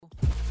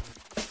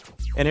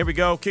And here we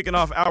go, kicking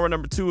off hour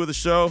number 2 of the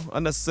show.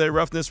 Unnecessary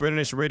Roughness, Radio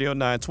Nation Radio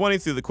 920.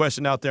 Through the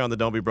question out there on the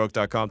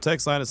don'tbebroke.com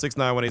text line at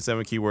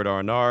 69187, keyword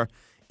R&R.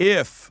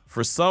 If,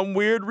 for some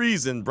weird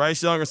reason,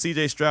 Bryce Young or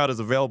C.J. Stroud is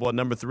available at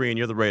number 3 and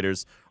you're the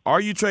Raiders,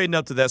 are you trading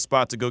up to that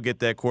spot to go get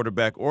that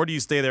quarterback, or do you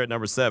stay there at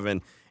number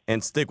 7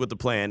 and stick with the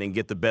plan and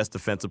get the best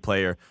defensive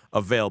player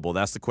available?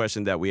 That's the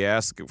question that we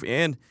ask.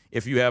 And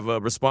if you have a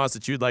response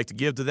that you'd like to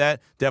give to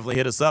that, definitely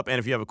hit us up. And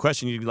if you have a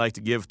question you'd like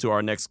to give to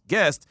our next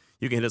guest,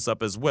 you can hit us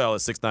up as well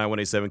at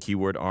 69187,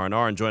 keyword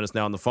R&R. And join us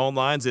now on the phone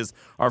lines is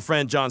our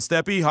friend John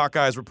Steppe,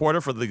 Hawkeye's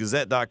reporter for the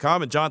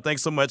Gazzette.com. And John,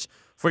 thanks so much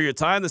for your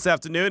time this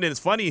afternoon. And it's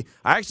funny,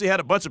 I actually had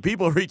a bunch of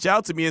people reach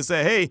out to me and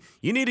say, hey,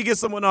 you need to get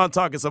someone on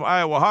talking some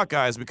Iowa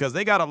Hawkeyes because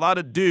they got a lot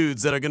of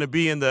dudes that are going to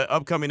be in the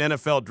upcoming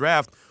NFL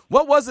draft.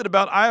 What was it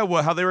about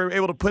Iowa, how they were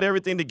able to put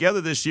everything together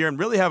this year and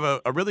really have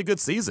a really good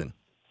season?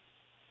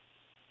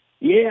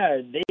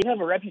 Yeah, they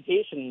have a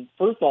reputation.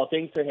 First of all,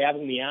 thanks for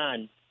having me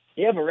on.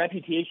 They have a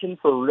reputation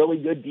for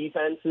really good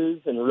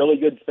defenses and really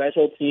good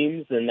special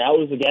teams, and that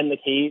was, again, the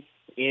case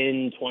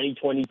in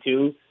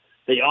 2022.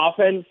 The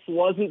offense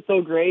wasn't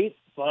so great,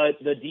 but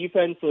the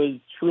defense was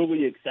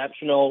truly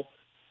exceptional.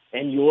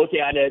 And you look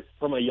at it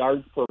from a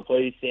yards per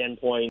play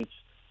standpoint,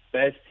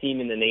 best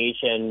team in the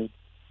nation,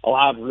 a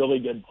lot of really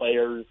good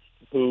players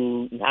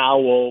who now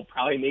will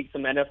probably make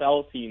some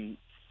NFL teams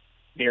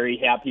very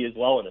happy as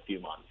well in a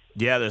few months.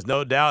 Yeah, there's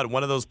no doubt.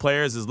 One of those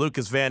players is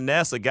Lucas Van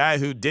Ness, a guy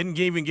who didn't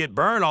even get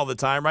burned all the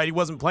time, right? He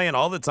wasn't playing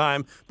all the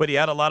time, but he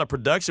had a lot of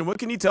production. What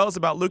can you tell us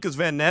about Lucas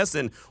Van Ness,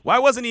 and why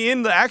wasn't he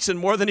in the action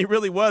more than he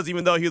really was,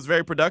 even though he was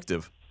very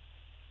productive?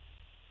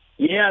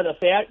 Yeah, the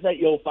fact that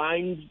you'll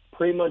find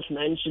pretty much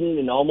mentioned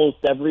in almost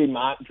every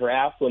mock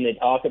draft when they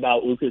talk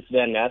about Lucas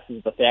Van Ness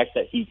is the fact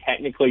that he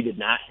technically did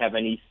not have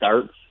any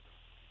starts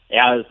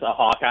as a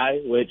Hawkeye,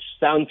 which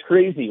sounds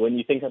crazy when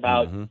you think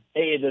about,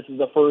 hey, this is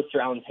a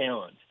first-round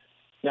talent.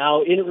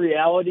 Now, in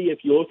reality, if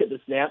you look at the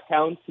snap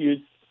counts, he was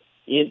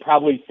in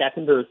probably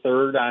second or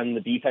third on the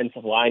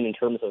defensive line in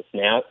terms of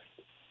snaps.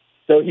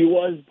 So he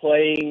was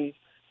playing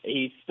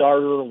a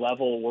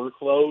starter-level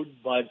workload,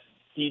 but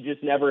he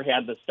just never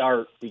had the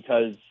start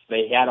because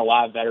they had a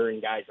lot of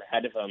veteran guys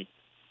ahead of him.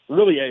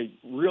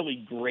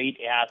 Really great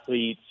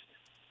athlete.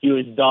 He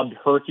was dubbed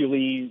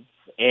Hercules,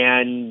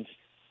 and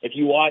if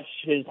you watch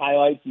his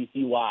highlights, you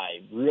see why.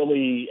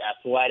 Really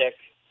athletic,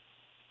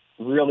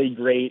 really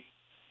great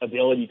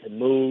ability to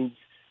move.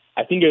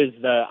 I think it was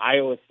the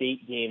Iowa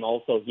State game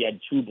also, he had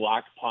 2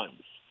 blocked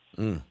punts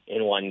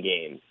in one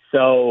game.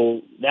 So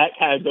that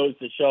kind of goes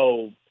to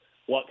show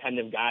what kind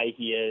of guy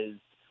he is.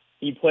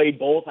 He played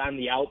both on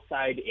the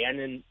outside and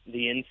in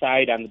the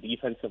inside on the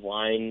defensive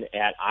line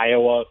at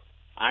Iowa.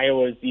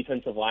 Iowa's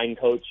defensive line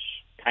coach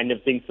kind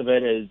of thinks of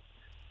it as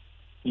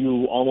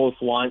you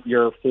almost want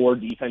your 4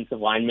 defensive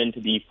linemen to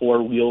be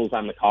 4 wheels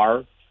on the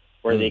car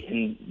where they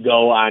can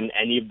go on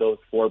any of those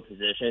 4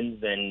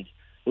 positions, and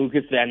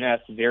Lucas Van Ness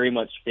very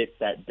much fits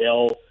that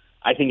bill.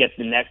 I think at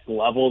the next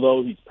level,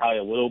 though, he's probably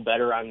a little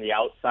better on the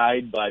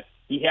outside, but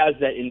he has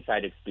that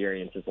inside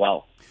experience as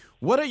well.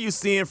 What are you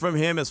seeing from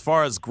him as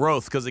far as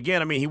growth? Because,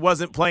 again, I mean, he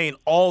wasn't playing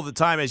all the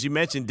time, as you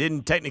mentioned,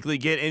 didn't technically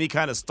get any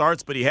kind of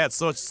starts, but he had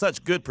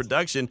such good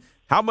production.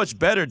 How much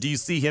better do you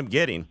see him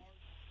getting?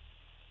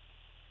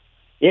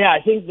 Yeah,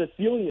 I think the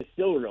ceiling is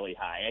still really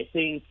high. I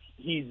think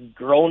he's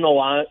grown a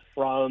lot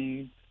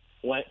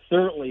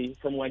certainly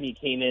from when he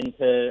came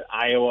into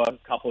Iowa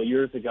a couple of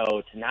years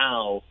ago to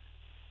now.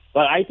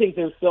 But I think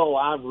there's still a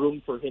lot of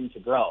room for him to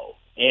grow.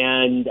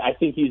 And I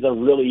think he's a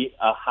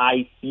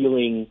high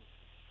ceiling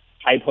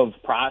type of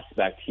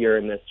prospect here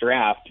in this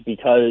draft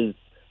because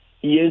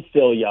he is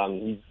still young.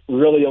 He's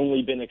really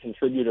only been a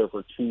contributor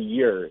for 2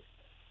 years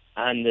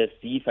on this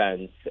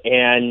defense.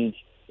 And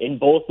in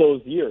both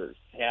those years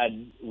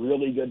had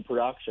really good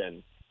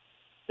production.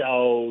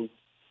 So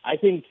I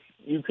think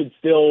you could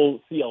still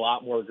see a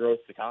lot more growth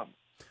to come.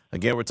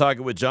 Again, we're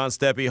talking with John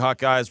Steppe,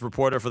 Hawkeyes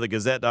reporter for the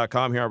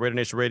Gazzette.com here on Radio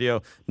Nation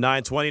Radio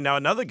 920. Now,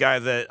 another guy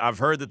that I've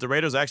heard that the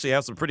Raiders actually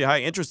have some pretty high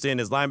interest in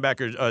is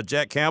linebacker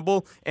Jack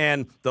Campbell,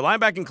 and the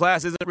linebacking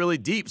class isn't really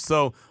deep.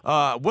 So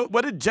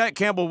what did Jack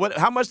Campbell,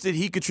 how much did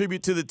he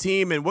contribute to the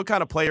team, and what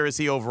kind of player is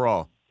he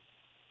overall?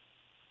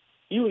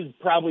 He was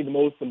probably the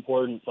most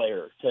important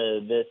player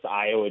to this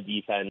Iowa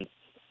defense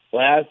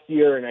last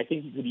year, and I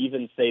think you could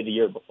even say the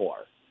year before.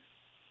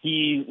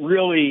 He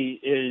really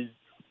is,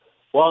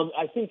 well,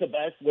 I think the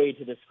best way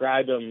to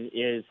describe him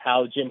is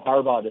how Jim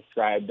Harbaugh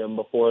described him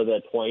before the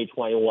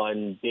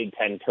 2021 Big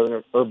Ten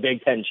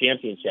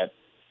championship,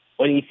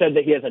 when he said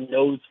that he has a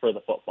nose for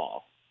the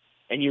football.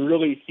 And you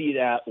really see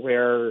that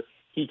where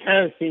he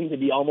kind of seemed to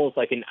be almost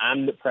like an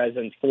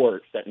omnipresent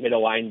force at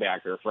middle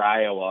linebacker for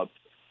Iowa,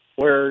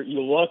 where you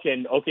look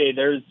and, okay,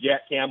 there's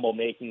Jack Campbell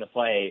making the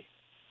play,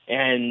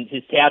 and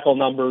his tackle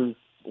numbers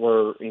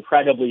were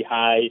incredibly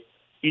high.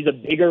 He's a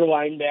bigger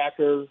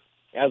linebacker.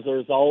 As a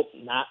result,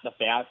 not the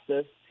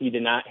fastest. He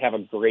did not have a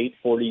great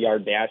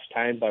 40-yard dash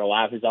time, but a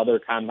lot of his other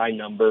combine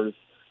numbers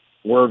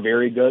were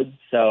very good.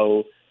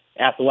 So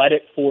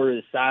athletic for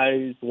his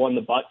size, won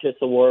the Butkus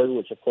Award,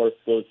 which, of course,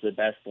 goes to the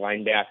best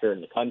linebacker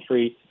in the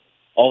country.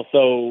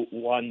 Also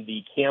won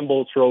the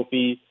Campbell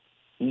Trophy.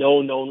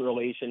 No known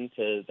relation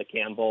to the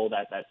Campbell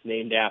that's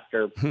named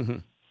after.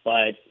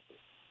 But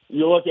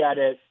you look at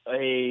it,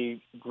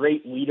 a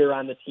great leader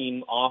on the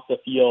team off the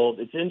field.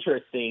 It's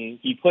interesting.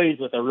 He plays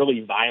with a really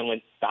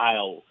violent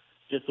style,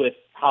 just with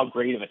how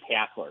great of a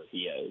tackler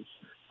he is,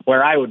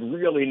 where I would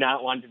really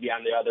not want to be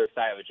on the other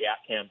side of a Jack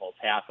Campbell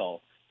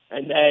tackle.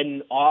 And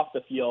then off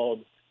the field,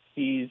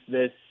 he's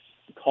this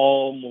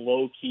calm,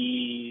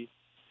 low-key,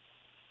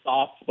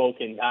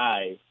 soft-spoken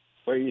guy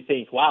where you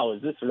think, wow,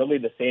 is this really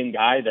the same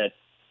guy that's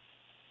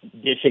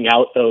dishing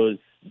out those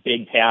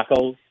big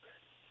tackles?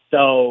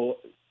 So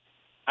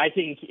I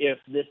think if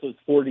this was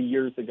 40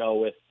 years ago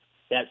with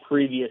that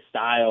previous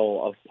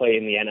style of play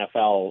in the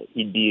NFL,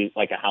 he'd be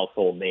like a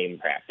household name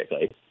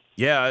practically.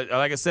 Yeah,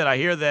 like I said, I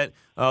hear that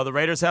the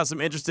Raiders have some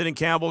interest in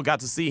Campbell.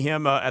 Got to see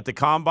him at the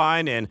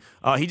Combine, and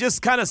he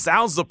just kind of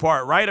sounds the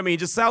part, right? I mean, he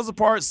just sounds the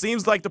part,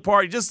 seems like the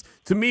part. He just,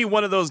 to me,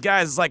 one of those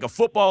guys is like a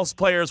football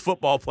player.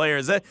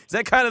 Is that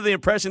kind of the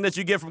impression that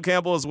you get from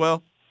Campbell as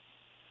well?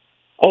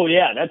 Oh,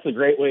 yeah, that's a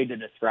great way to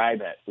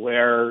describe it,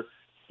 where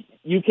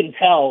you can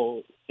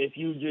tell if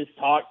you just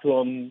talk to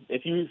him,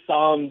 if you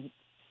saw him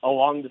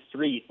along the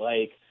street,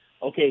 like,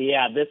 okay,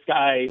 yeah, this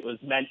guy was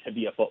meant to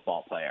be a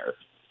football player.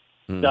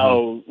 Mm-hmm.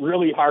 So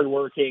really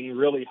hardworking,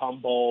 really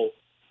humble.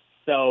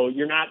 So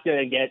you're not going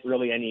to get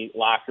really any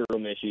locker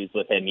room issues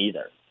with him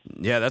either.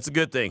 Yeah, that's a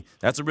good thing.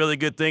 That's a really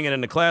good thing. And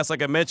in the class,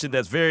 like I mentioned,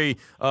 that's very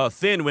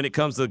thin when it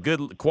comes to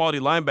good quality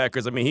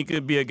linebackers. I mean, he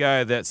could be a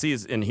guy that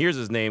sees and hears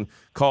his name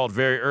called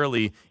very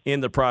early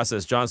in the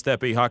process. John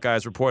Steppe,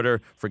 Hawkeye's reporter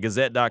for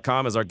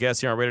Gazzette.com, is our guest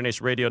here on Raider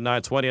Nation Radio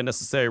 920,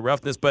 Unnecessary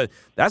Roughness. But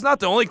that's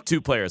not the only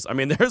two players. I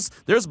mean,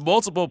 there's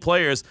multiple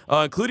players,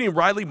 including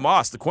Riley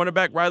Moss, the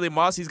cornerback Riley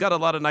Moss. He's got a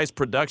lot of nice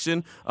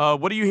production.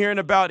 What are you hearing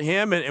about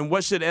him, and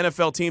what should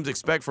NFL teams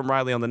expect from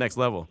Riley on the next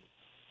level?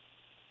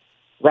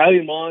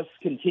 Riley Moss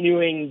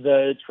continuing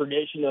the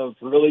tradition of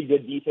really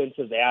good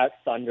defensive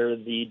acts under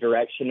the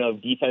direction of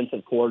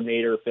defensive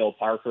coordinator Phil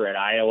Parker at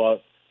Iowa.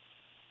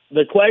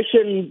 The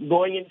question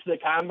going into the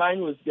Combine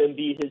was going to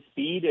be his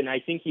speed, and I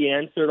think he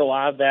answered a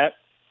lot of that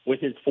with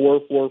his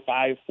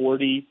 4.45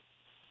 40.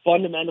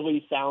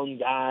 Fundamentally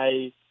sound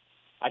guy.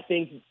 I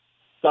think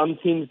some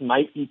teams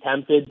might be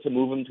tempted to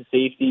move him to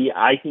safety.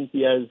 I think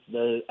he has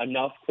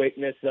enough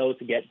quickness, though,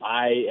 to get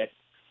by at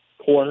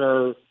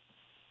corner.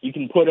 You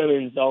can put him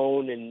in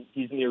zone, and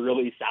he's going to be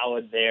really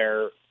solid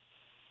there.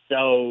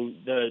 So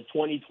the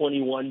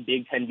 2021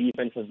 Big Ten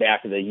Defensive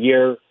Back of the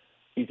Year.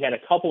 He's had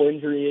a couple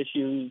injury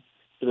issues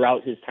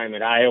throughout his time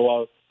at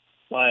Iowa,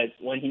 but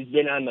when he's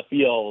been on the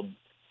field,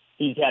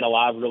 he's had a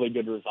lot of really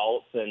good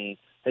results and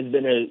has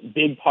been a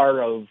big part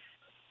of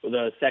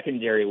the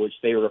secondary, which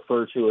they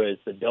refer to as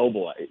the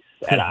Doughboys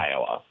at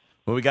Iowa.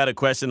 Well, we got a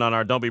question on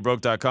our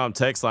don'tbebroke.com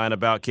text line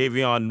about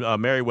Kavion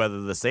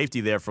Merriweather, the safety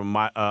there from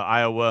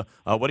Iowa.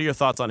 What are your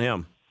thoughts on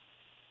him?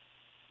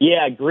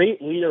 Yeah, great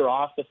leader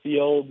off the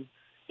field.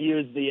 He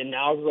was the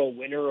inaugural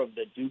winner of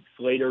the Duke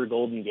Slater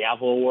Golden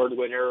Gavel Award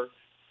winner,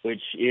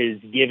 which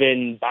is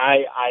given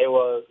by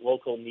Iowa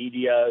local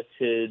media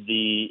to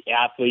the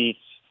athletes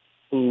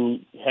who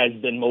has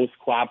been most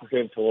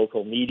cooperative to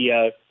local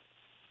media.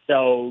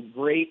 So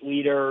great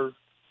leader,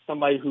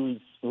 somebody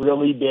who's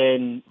really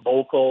been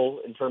vocal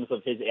in terms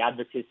of his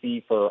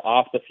advocacy for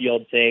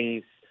off-the-field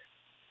things.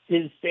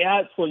 His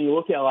stats, when you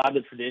look at a lot of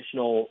the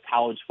traditional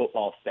college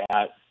football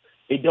stats,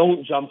 they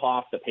don't jump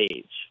off the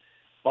page.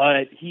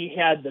 But he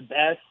had the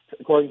best,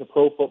 according to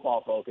Pro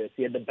Football Focus,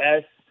 he had the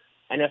best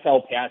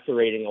NFL passer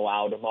rating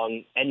allowed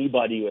among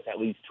anybody with at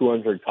least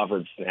 200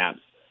 coverage snaps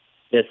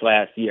this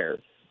last year.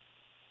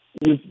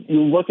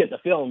 You look at the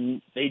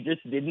film, they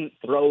just didn't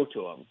throw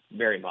to him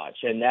very much,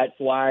 and that's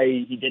why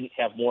he didn't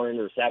have more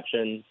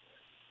interceptions.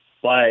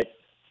 But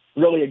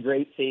really a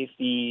great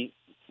safety,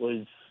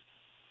 was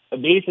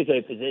basically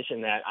a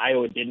position that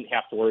Iowa didn't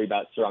have to worry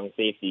about strong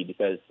safety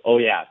because, oh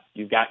yeah,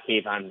 you've got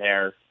Kavion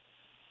there.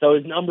 So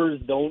his numbers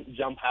don't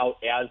jump out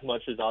as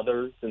much as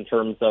others in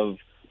terms of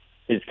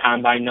his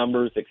combine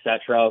numbers,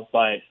 etc.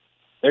 But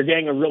they're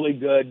getting a really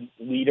good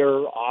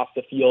leader off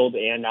the field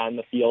and on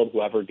the field,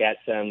 whoever gets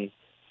him.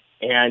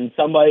 And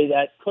somebody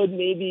that could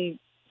maybe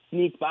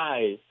sneak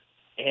by.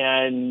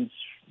 And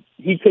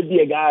he could be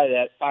a guy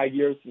that 5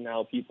 years from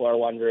now people are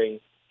wondering,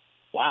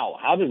 wow,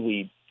 how did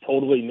we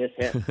totally miss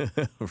him?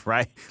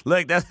 Right.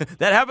 Look, that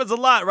happens a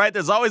lot, right?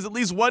 There's always at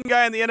least one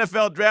guy in the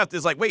NFL draft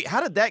that's like, wait,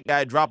 how did that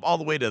guy drop all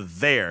the way to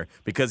there?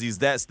 Because he's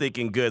that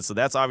stinking good. So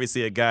that's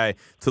obviously a guy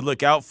to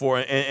look out for.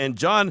 And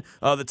John,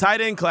 the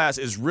tight end class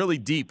is really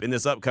deep in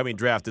this upcoming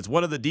draft. It's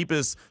one of the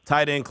deepest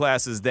tight end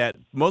classes that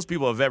most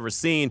people have ever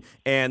seen.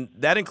 And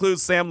that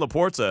includes Sam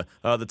Laporta,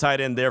 the tight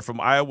end there from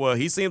Iowa.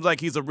 He seems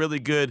like he's a really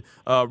good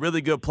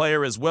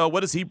player as well. What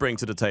does he bring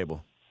to the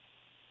table?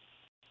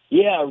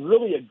 Yeah,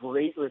 really a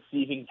great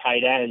receiving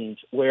tight end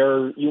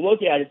where you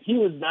look at it, he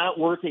was not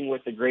working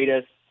with the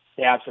greatest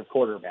staffs of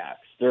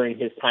quarterbacks during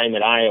his time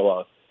at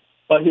Iowa,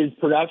 but his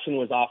production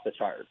was off the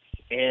charts.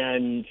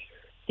 And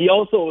he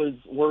also is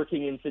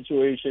working in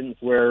situations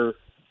where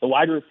the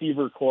wide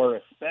receiver core,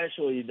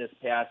 especially this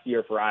past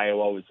year for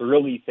Iowa, was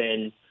really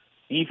thin.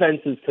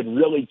 Defenses could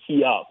really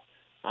key up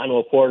on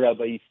Laporta,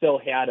 but he still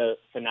had a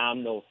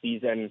phenomenal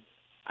season.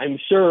 I'm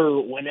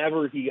sure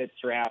whenever he gets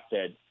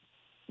drafted,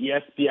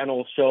 ESPN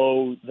will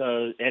show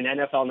and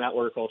NFL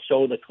Network will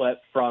show the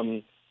clip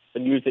from the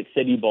Music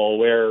City Bowl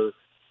where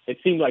it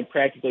seemed like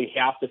practically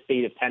half the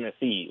state of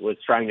Tennessee was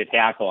trying to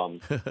tackle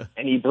him.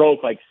 And he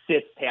broke like 6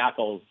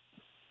 tackles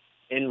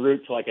en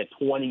route to like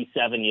a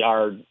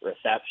 27-yard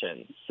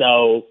reception.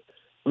 So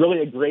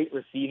really a great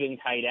receiving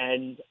tight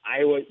end.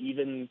 Iowa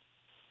even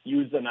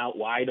used them out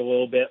wide a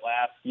little bit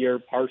last year,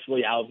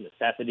 partially out of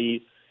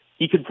necessity.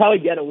 He could probably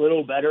get a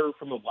little better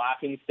from a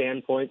blocking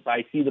standpoint, but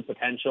I see the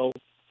potential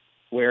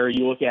where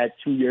you look at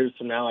 2 years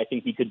from now, I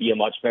think he could be a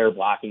much better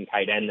blocking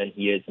tight end than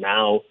he is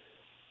now.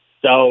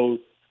 So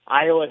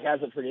Iowa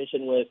has a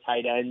tradition with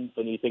tight ends.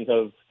 When you think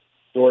of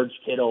George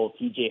Kittle,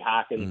 T.J.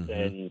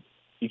 Hawkinson,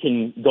 you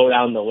can go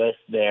down the list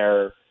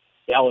there.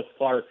 Dallas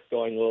Clark's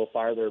going a little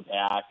farther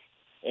back.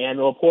 And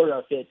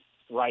Laporta fits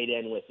right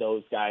in with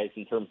those guys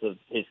in terms of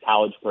his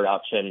college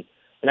production.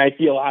 And I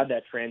see a lot of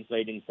that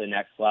translating to the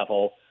next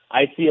level.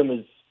 I see him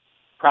as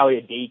probably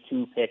a day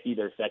 2 pick,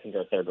 either second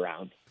or third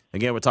round.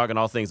 Again, we're talking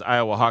all things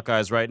Iowa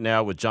Hawkeyes right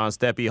now with John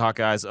Steppe,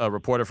 Hawkeyes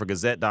reporter for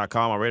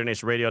Gazzette.com on Radio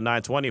Nation Radio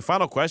 920.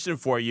 Final question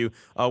for you.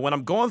 When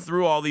I'm going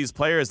through all these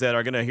players that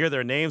are going to hear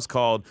their names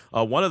called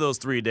one of those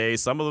 3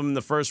 days, some of them in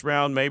the first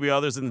round, maybe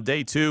others in the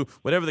day 2,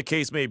 whatever the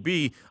case may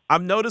be,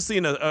 I'm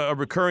noticing a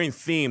recurring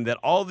theme that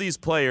all these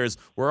players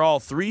were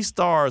all 3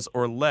 stars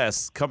or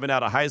less coming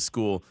out of high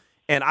school.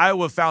 And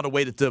Iowa found a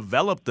way to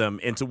develop them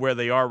into where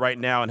they are right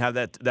now and have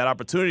that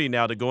opportunity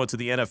now to go into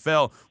the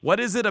NFL.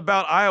 What is it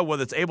about Iowa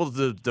that's able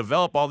to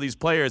develop all these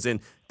players and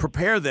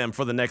prepare them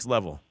for the next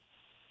level?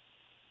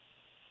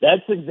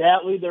 That's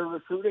exactly their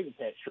recruiting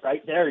pitch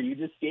right there. You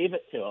just gave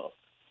it to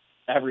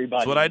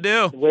everybody. That's what I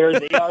do. Where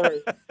they are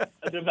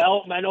a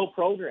developmental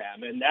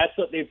program, and that's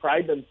what they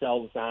pride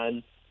themselves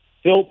on.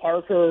 Phil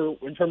Parker,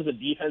 in terms of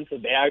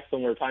defensive backs,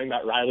 when we're talking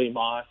about Riley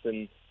Moss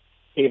and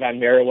Kayvon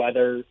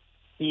Merriweather,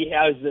 he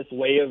has this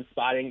way of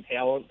spotting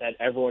talent that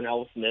everyone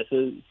else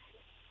misses,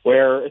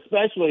 where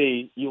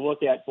especially you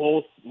look at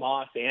both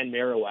Moss and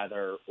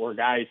Merriweather or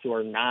guys who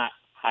are not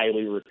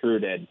highly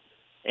recruited.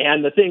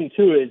 And the thing,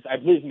 too, is I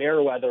believe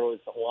Merriweather was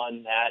the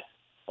one that,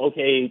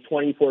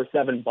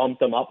 24/7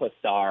 bumped him up a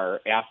star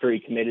after he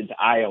committed to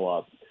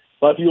Iowa.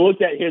 But if you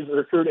looked at his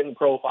recruiting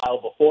profile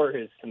before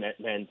his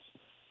commitment,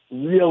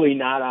 really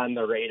not on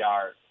the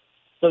radar.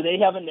 So they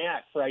have a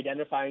knack for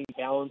identifying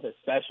talent,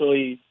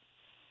 especially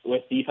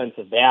with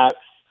defensive backs.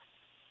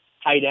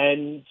 Tight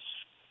ends,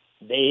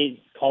 they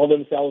call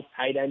themselves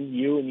tight end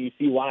U, and you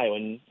see why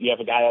when you have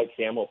a guy like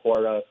Sam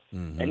Laporta.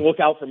 And look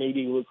out for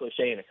maybe Luke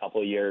Lachey in a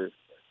couple of years.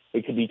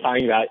 We could be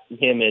talking about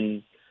him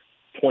in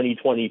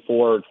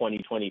 2024 or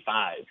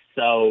 2025.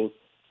 So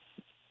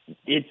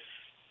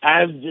I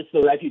have just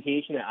the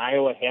reputation that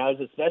Iowa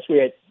has,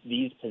 especially at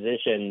these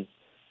positions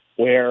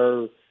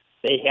where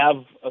they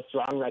have a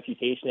strong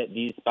reputation at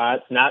these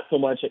spots, not so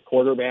much at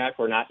quarterback.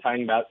 We're not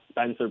talking about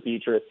Spencer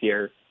Petras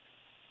here.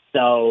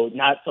 So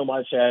not so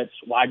much at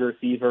wide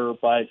receiver,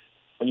 but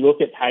when you look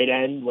at tight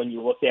end, when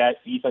you look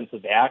at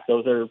defensive back,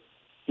 those are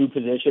 2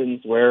 positions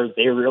where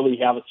they really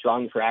have a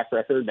strong track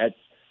record. That's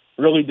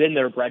really been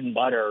their bread and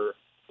butter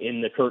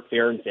in the Kirk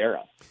Ferentz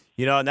era.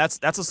 You know, and that's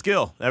a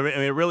skill. I mean,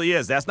 it really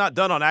is. That's not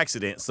done on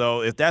accident.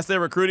 So if that's their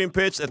recruiting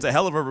pitch, that's a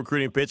hell of a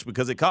recruiting pitch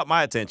because it caught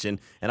my attention.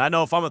 And I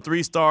know if I'm a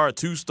 3-star, a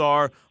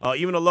 2-star,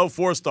 even a low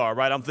 4-star,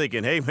 right, I'm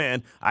thinking, hey,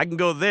 man, I can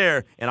go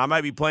there, and I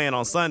might be playing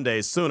on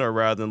Sundays sooner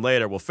rather than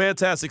later. Well,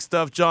 fantastic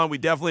stuff, John. We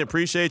definitely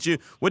appreciate you.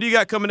 What do you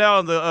got coming out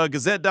on the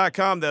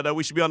Gazette.com that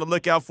we should be on the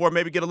lookout for?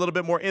 Maybe get a little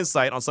bit more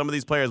insight on some of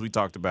these players we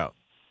talked about.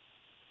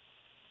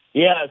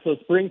 Yeah, so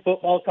spring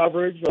football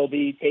coverage will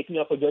be taking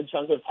up a good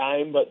chunk of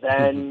time, but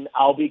then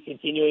I'll be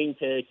continuing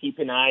to keep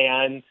an eye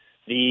on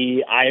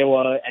the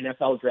Iowa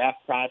NFL draft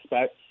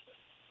prospects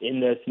in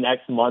this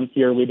next month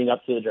here leading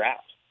up to the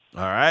draft.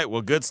 All right,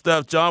 well, good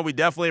stuff, John. We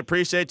definitely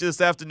appreciate you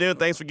this afternoon.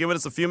 Thanks for giving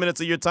us a few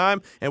minutes of your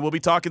time, and we'll be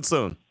talking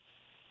soon.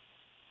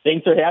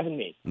 Thanks for having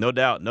me. No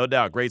doubt, no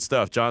doubt. Great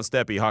stuff. John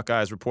Steppe,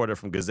 Hawkeyes reporter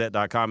from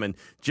Gazette.com. And,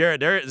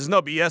 Jared, there's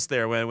no BS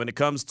there when it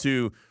comes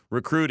to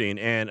recruiting.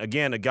 And,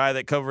 again, a guy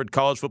that covered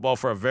college football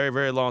for a very,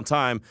 very long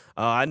time,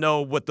 I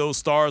know what those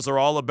stars are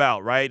all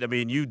about, right? I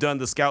mean, you've done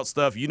the scout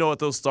stuff. You know what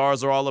those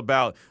stars are all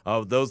about.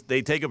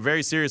 They take it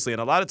very seriously.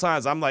 And a lot of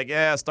times I'm like,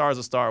 yeah, star's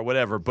a star,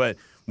 whatever. But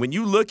when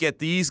you look at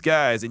these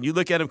guys and you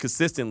look at them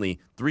consistently,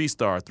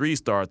 3-star,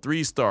 3-star,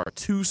 3-star,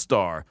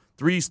 2-star,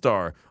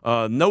 3-star,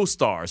 no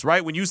stars,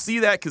 right? When you see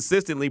that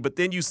consistently, but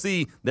then you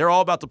see they're all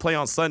about to play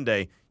on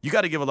Sunday, you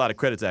got to give a lot of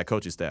credit to that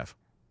coaching staff.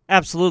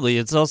 Absolutely.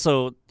 It's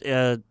also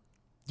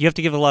you have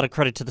to give a lot of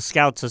credit to the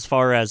scouts as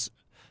far as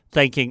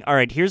thinking, all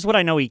right, here's what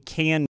I know he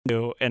can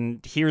do,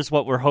 and here's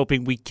what we're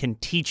hoping we can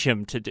teach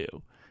him to do.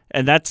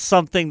 And that's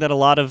something that a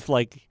lot of,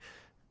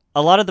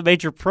 a lot of the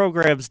major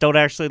programs don't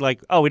actually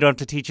we don't have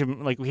to teach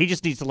him. He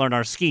just needs to learn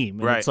our scheme.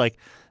 And it's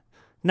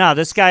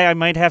this guy, I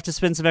might have to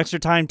spend some extra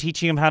time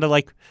teaching him how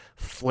to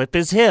flip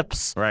his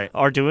hips,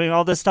 or doing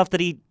all this stuff that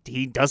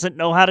he doesn't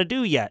know how to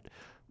do yet.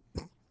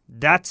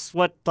 That's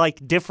what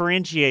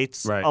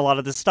differentiates a lot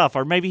of this stuff.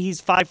 Or maybe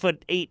he's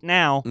 5'8"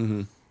 now.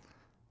 Mm-hmm.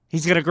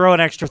 He's going to grow an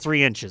extra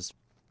 3 inches.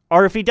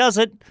 Or if he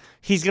doesn't,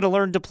 he's going to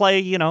learn to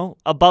play,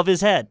 above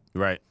his head.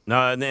 Right.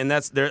 No, and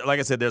that's there.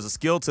 Like I said, there's a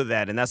skill to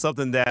that, and that's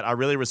something that I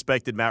really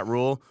respected Matt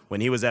Rule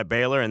when he was at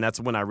Baylor, and that's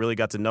when I really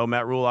got to know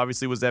Matt Rule.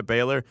 Obviously, was at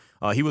Baylor.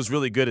 He was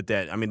really good at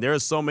that. I mean, there are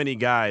so many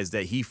guys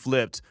that he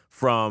flipped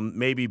from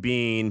maybe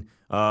being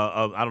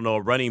a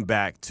running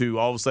back to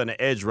all of a sudden an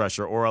edge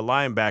rusher or a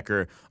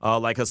linebacker,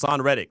 like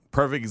Hassan Reddick.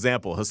 Perfect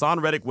example. Hassan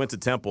Reddick went to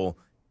Temple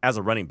as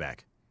a running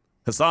back.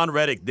 Hassan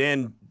Reddick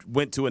then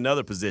went to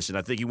another position.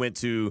 I think he went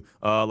to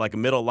a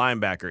middle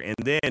linebacker. And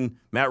then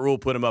Matt Rule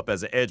put him up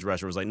as an edge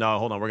rusher. It was like, no,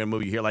 hold on, we're going to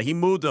move you here. He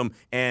moved him.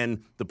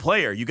 And the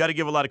player, you got to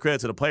give a lot of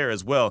credit to the player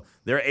as well.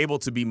 They're able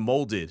to be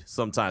molded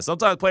sometimes.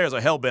 Sometimes players are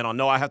hell-bent on,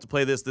 no, I have to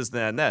play this, that,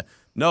 and that.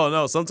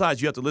 No,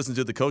 sometimes you have to listen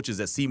to the coaches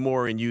that see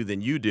more in you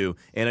than you do.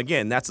 And,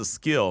 again, that's a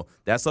skill.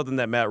 That's something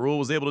that Matt Rule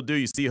was able to do.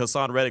 You see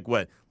Hassan Reddick,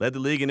 led the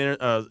league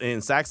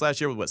in sacks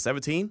last year with,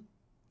 17?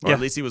 Or at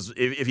least he was.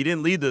 If he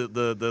didn't lead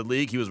the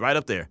league, he was right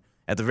up there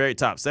at the very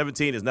top.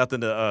 17 is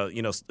nothing to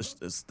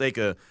shake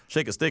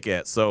a stick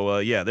at.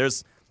 So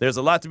there's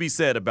a lot to be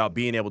said about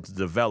being able to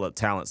develop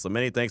talent. So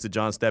many thanks to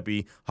John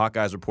Steppe,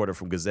 Hawkeyes reporter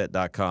from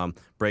Gazzette.com,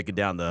 breaking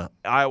down the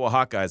Iowa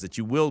Hawkeyes that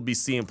you will be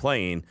seeing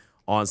playing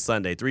on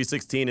Sunday.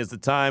 3:16 is the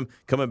time.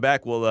 Coming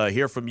back, we'll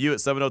hear from you at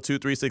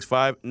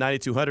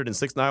 702-365-9200 and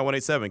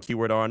 69187.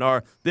 Keyword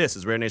R&R. This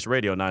is Raider Nation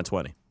Radio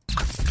 920.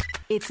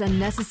 It's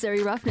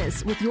Unnecessary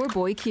Roughness with your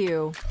boy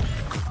Q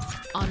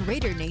on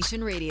Raider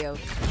Nation Radio.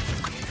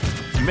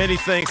 Many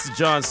thanks to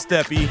John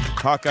Steppe,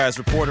 Hawkeyes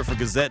reporter for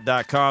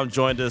Gazzette.com.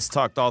 Joined us,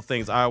 talked all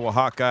things Iowa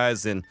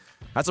Hawkeyes, and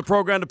that's a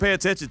program to pay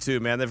attention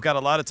to, man. They've got a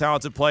lot of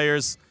talented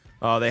players.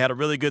 They had a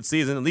really good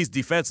season, at least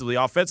defensively.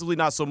 Offensively,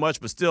 not so much,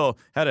 but still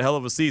had a hell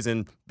of a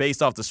season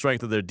based off the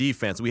strength of their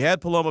defense. We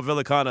had Paloma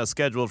Villicana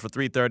scheduled for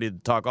 3:30 to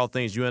talk all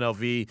things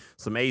UNLV,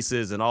 some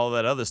aces, and all of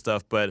that other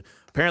stuff, but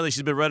apparently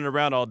she's been running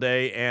around all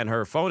day, and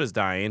her phone is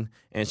dying,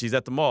 and she's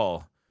at the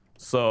mall.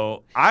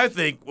 So I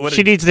think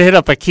she needs to hit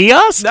up a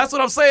kiosk. That's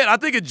what I'm saying. I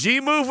think a G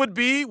move would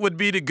be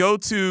to go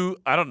to,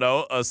 I don't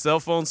know, a cell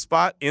phone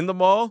spot in the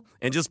mall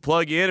and just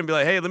plug in and be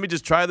like, hey, let me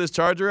just try this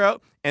charger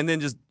out, and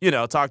then just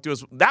talk to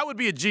us. That would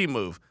be a G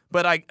move.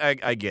 But I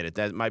get it.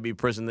 That might be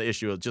pushing the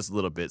issue just a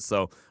little bit.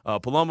 So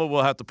Paloma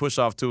will have to push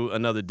off to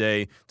another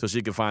day till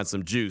she can find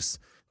some juice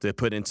to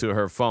put into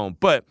her phone.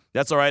 But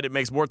that's all right. It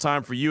makes more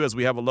time for you as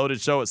we have a loaded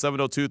show at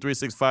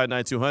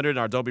 702-365-9200. And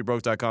our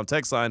don'tbebroke.com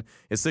text line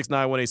is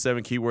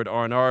 69187, keyword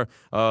R&R.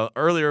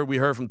 Earlier, we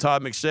heard from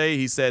Todd McShay.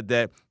 He said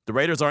that the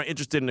Raiders aren't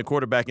interested in a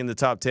quarterback in the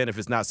top 10 if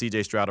it's not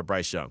C.J. Stroud or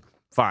Bryce Young.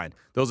 Fine.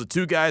 Those are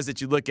two guys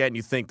that you look at and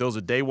you think those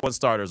are day one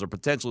starters or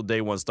potential day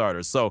one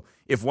starters. So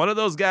if one of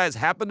those guys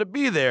happen to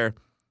be there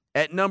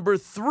at number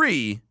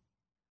 3,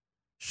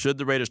 should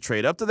the Raiders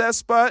trade up to that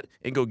spot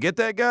and go get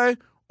that guy,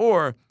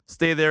 or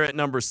stay there at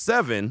number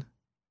 7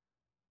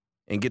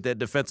 and get that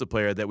defensive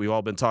player that we've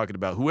all been talking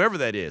about, whoever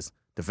that is,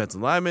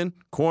 defensive lineman,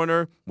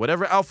 corner,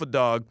 whatever alpha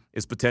dog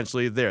is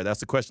potentially there? That's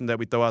the question that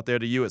we throw out there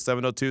to you at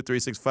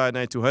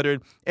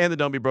 702-365-9200 and the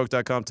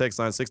don'tbebroke.com text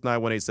line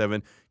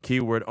 69187,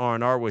 keyword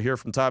R&R. We'll hear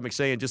from Todd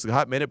McShay in just a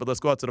hot minute, but let's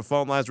go out to the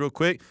phone lines real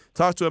quick.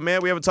 Talk to a man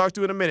we haven't talked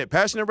to in a minute.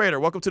 Passionate Raider,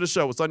 welcome to the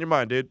show. What's on your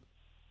mind, dude?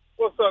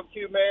 What's up,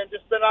 Q, man?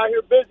 Just been out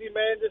here busy,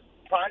 man, just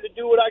trying to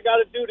do what I got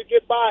to do to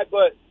get by,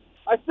 but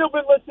I still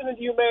been listening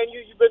to you, man.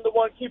 You've been the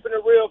one keeping it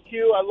real,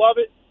 Q. I love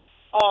it.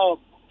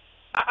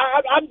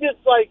 I'm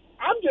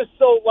just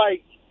so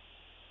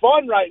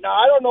fun right now.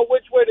 I don't know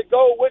which way to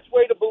go, which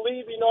way to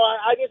believe.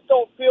 I just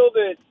don't feel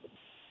that.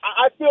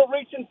 I feel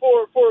reaching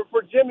for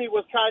Jimmy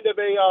was kind of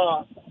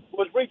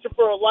was reaching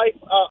for a life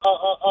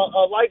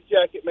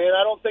jacket, man.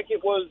 I don't think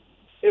it was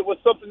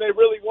something they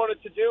really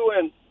wanted to do,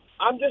 and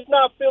I'm just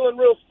not feeling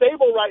real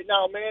stable right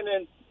now, man.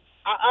 And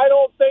I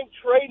don't think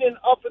trading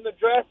up in the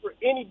draft for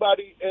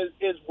anybody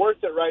is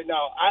worth it right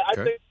now. I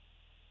think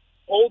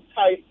hold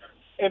tight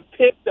and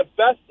pick the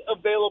best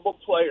available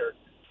player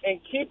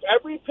and keep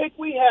every pick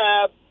we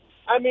have.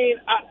 I mean,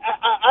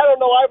 I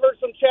don't know. I've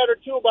heard some chatter,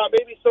 too, about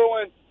maybe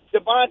throwing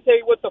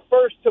Devontae with the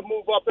first to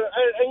move up. And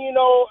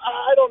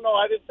I don't know.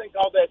 I just think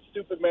all that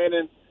stupid, man.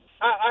 And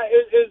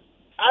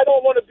I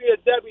don't want to be a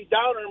Debbie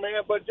Downer,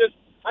 man, but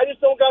I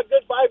just don't got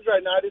good vibes right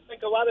now. I just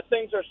think a lot of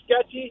things are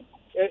sketchy.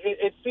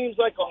 It seems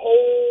like a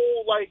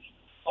whole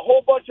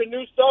bunch of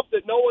new stuff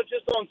that no one's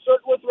just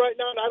uncertain with right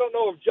now. And I don't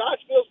know if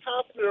Josh feels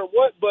confident or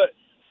what, but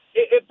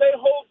if they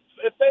hold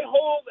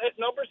at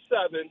number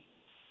 7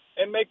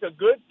 and make a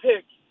good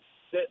pick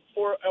that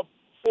for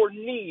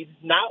need,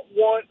 not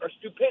want or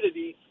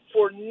stupidity,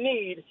 for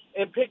need,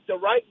 and pick the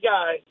right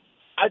guy,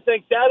 I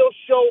think that'll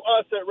show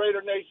us at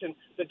Raider Nation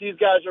that these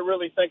guys are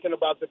really thinking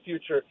about the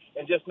future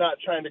and just not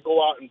trying to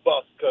go out and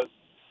bust. Because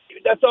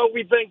That's all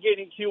we've been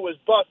getting, Q, is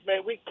bust,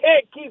 man. We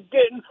can't keep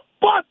getting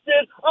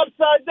busted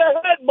upside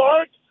the head,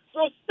 Mark.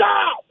 So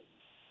stop.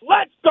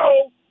 Let's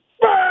go.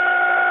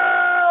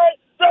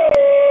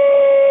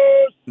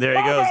 There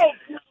he goes.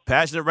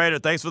 Passionate Raider,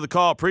 thanks for the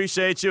call.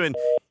 Appreciate you. And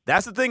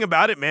that's the thing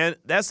about it, man.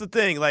 That's the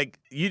thing. Like,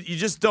 you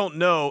just don't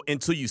know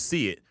until you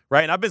see it,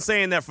 right? And I've been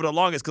saying that for the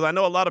longest because I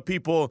know a lot of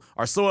people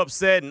are so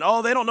upset and,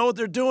 they don't know what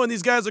they're doing.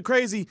 These guys are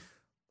crazy.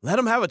 Let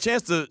them have a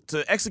chance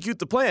to execute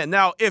the plan.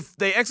 Now, if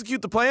they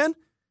execute the plan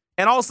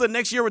and all of a sudden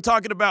next year we're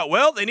talking about,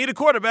 well, they need a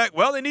quarterback,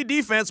 well, they need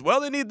defense, well,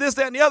 they need this,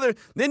 that, and the other,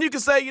 then you can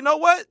say, you know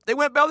what? They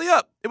went belly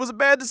up. It was a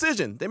bad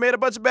decision. They made a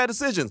bunch of bad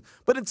decisions.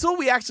 But until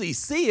we actually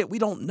see it, we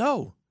don't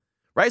know.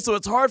 Right? So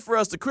it's hard for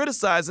us to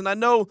criticize. And I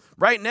know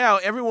right now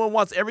everyone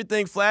wants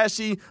everything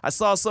flashy. I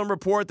saw some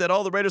report that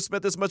the Raiders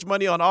spent this much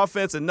money on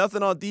offense and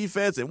nothing on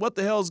defense. And what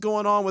the hell is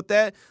going on with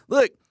that?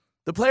 Look,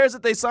 the players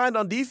that they signed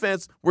on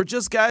defense were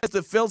just guys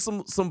that filled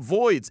some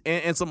voids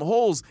and some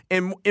holes.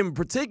 And in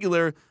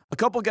particular, a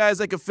couple guys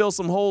that could fill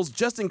some holes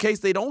just in case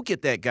they don't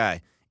get that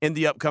guy in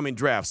the upcoming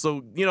draft.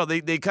 So,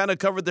 they kind of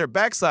covered their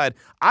backside.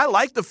 I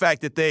like the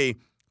fact that they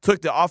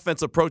took the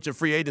offensive approach in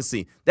free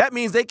agency. That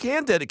means they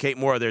can dedicate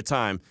more of their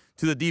time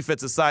to the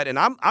defensive side. And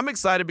I'm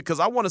excited because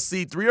I want to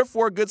see 3 or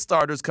 4 good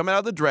starters coming out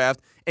of the draft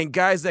and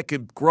guys that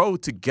could grow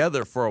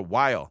together for a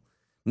while.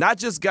 Not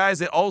just guys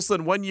that all of a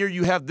sudden 1 year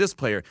you have this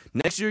player,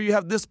 next year you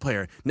have this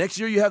player, next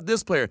year you have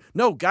this player.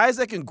 No, guys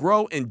that can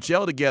grow and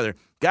gel together.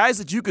 Guys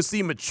that you could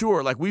see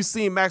mature, like we've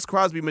seen Max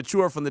Crosby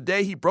mature from the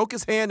day he broke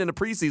his hand in a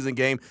preseason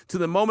game to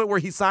the moment where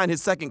he signed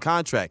his second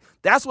contract.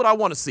 That's what I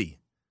want to see.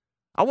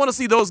 I want to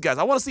see those guys.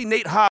 I want to see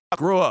Nate Hobbs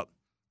grow up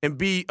and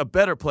be a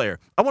better player.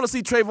 I want to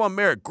see Trayvon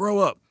Merritt grow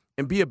up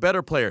and be a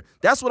better player.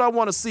 That's what I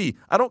want to see.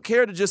 I don't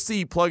care to just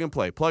see plug and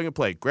play.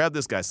 Grab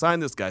this guy, sign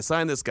this guy,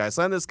 sign this guy,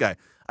 sign this guy.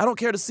 I don't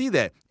care to see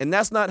that. And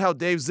that's not how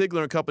Dave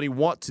Ziegler and company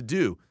want to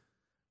do.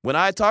 When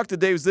I talked to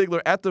Dave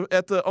Ziegler at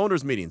the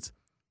owners' meetings,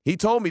 he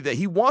told me that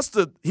he wants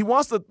to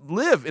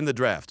live in the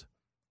draft.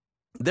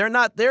 They're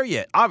not there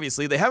yet.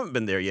 Obviously, they haven't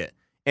been there yet.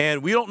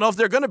 And we don't know if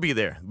they're going to be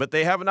there, but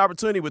they have an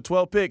opportunity with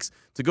 12 picks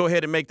to go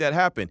ahead and make that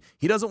happen.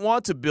 He doesn't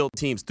want to build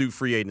teams through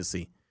free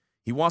agency.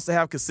 He wants to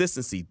have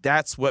consistency.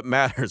 That's what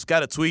matters.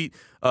 Got a tweet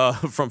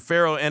from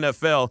Pharaoh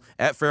NFL,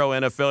 at Pharaoh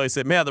NFL. He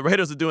said, man, the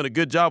Raiders are doing a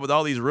good job with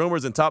all these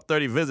rumors and top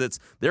 30 visits.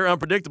 They're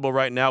unpredictable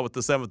right now with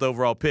the 7th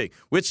overall pick,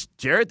 which,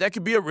 Jared, that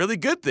could be a really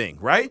good thing,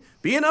 right?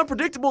 Being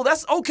unpredictable,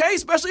 that's okay,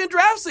 especially in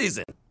draft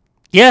season.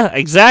 Yeah,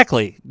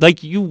 exactly.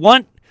 Like you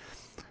want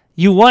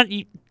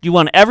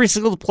every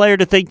single player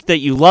to think that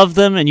you love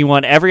them, and you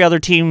want every other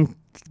team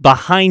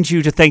behind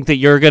you to think that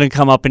you're going to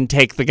come up and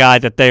take the guy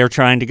that they are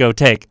trying to go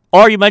take.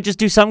 Or you might just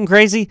do something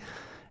crazy,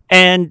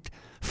 and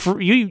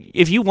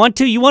if you want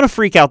to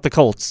freak out the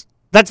Colts.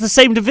 That's the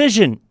same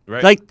division.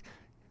 Right.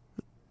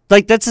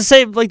 Like that's the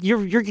same. Like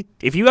you're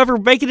if you ever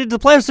make it into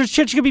the playoffs, there's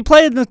shit you could be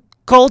playing the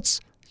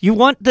Colts. You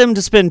want them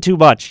to spend too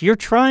much. You're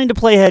trying to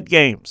play head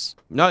games.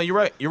 No, you're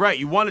right. You're right.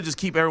 You want to just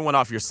keep everyone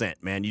off your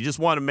scent, man. You just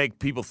want to make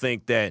people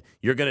think that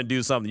you're going to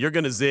do something. You're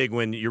going to zig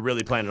when you're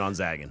really planning on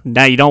zagging.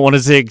 Now, you don't want to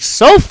zig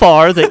so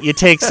far that you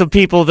take some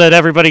people that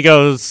everybody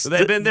goes. So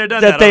they've been there,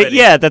 done that already.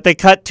 Yeah, that they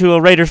cut to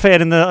a Raider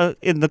fan in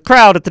the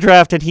crowd at the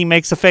draft, and he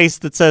makes a face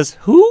that says,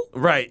 "Who?"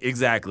 Right,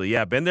 exactly.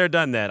 Yeah, been there,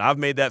 done that. I've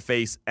made that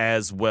face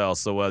as well.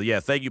 So,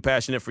 yeah, thank you,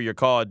 Passionate, for your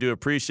call. I do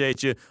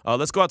appreciate you.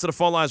 Let's go out to the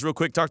phone lines real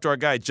quick. Talk to our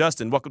guy,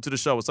 Justin. Welcome to the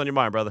show. What's on your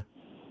mind, brother?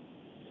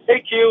 Hey,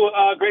 Q.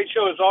 Great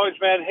show as always,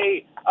 man.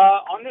 Hey,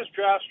 on this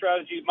draft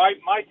strategy, my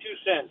 2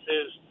 cents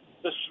is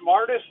the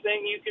smartest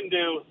thing you can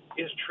do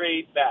is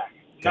trade back,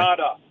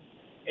 not up.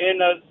 And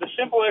the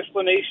simple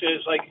explanation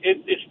is, like,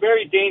 it's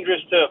very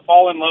dangerous to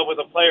fall in love with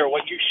a player.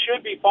 What you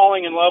should be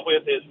falling in love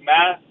with is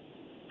math,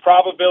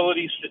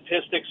 probability,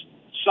 statistics,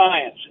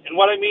 science. And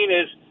what I mean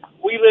is,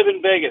 we live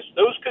in Vegas.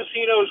 Those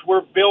casinos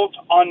were built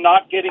on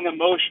not getting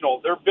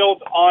emotional. They're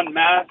built on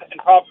math and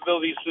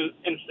probabilities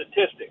and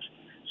statistics.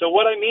 So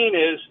what I mean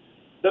is,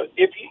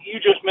 if you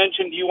just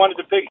mentioned you wanted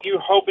to pick, you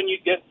hoping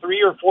you'd get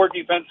 3 or 4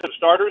 defensive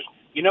starters.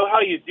 You know how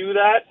you do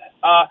that?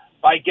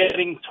 By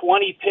getting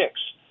 20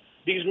 picks.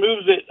 These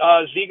moves that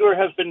Ziegler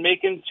has been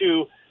making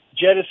to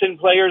jettison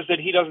players that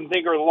he doesn't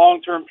think are the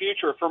long-term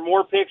future for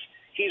more picks,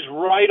 he's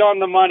right on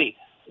the money.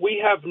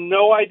 We have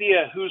no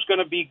idea who's going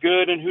to be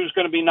good and who's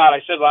going to be not.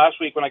 I said last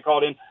week when I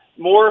called in,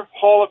 more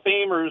Hall of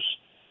Famers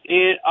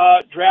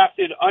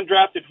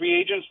undrafted free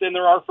agents than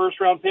there are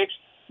first-round picks.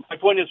 My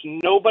point is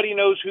nobody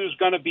knows who's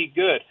going to be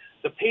good.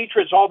 The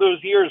Patriots, all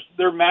those years,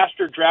 they're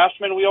master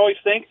draftsmen, we always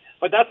think,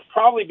 but that's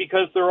probably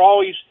because they're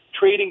always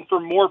trading for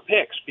more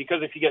picks,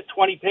 because if you get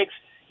 20 picks,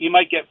 you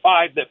might get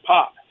 5 that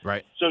pop.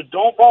 Right. So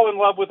don't fall in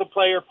love with a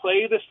player.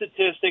 Play the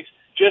statistics.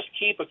 Just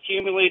keep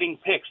accumulating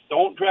picks.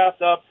 Don't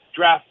draft up,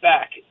 draft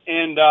back.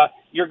 And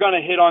you're going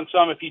to hit on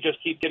some if you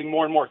just keep getting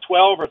more and more.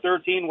 12 or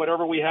 13,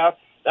 whatever we have,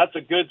 that's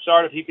a good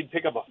start. If you could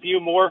pick up a few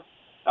more,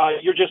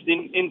 you're just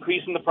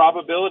increasing the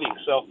probability.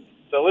 So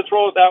let's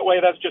roll it that way.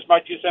 That's just my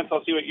 2 cents.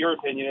 I'll see what your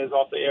opinion is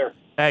off the air.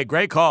 Hey,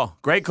 great call.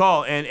 Great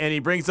call. And he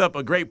brings up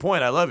a great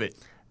point. I love it.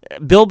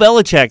 Bill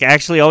Belichick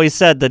actually always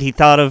said that he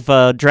thought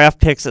of draft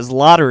picks as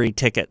lottery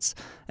tickets,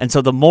 and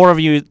so the more of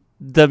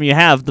them you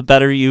have, the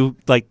better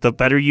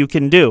you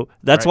can do.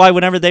 That's why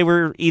whenever they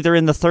were either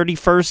in the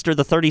 31st or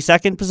the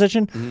 32nd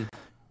position,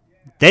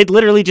 they'd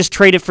literally just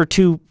trade it for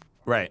two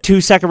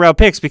second-round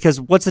picks,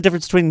 because what's the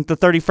difference between the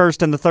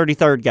 31st and the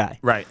 33rd guy?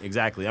 Right,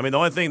 exactly. I mean, the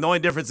only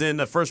difference in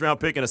the first-round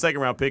pick and a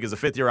second-round pick is a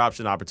fifth-year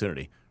option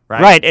opportunity.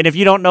 Right, and if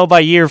you don't know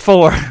by year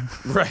 4.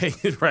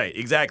 Right,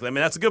 exactly. I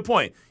mean, that's a good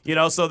point.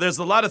 So there's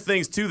a lot of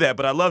things to that,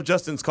 but I love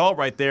Justin's call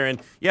right there.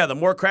 And, yeah, the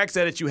more cracks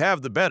at it you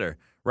have, the better,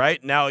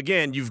 right? Now,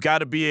 again, you've got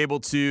to be able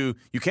to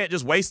 – you can't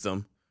just waste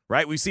them,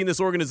 right? We've seen this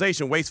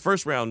organization waste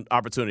first-round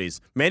opportunities.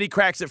 Many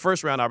cracks at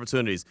first-round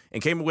opportunities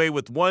and came away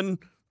with one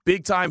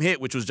big-time hit,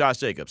 which was Josh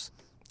Jacobs.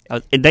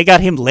 And they got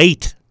him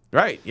late.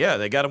 Right, yeah.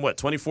 They got him,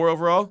 24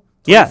 overall?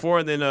 24,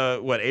 and then,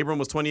 Abram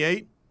was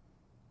 28?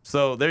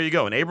 So there you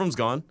go. And Abram's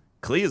gone.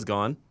 Klee is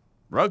gone.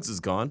 Ruggs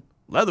is gone.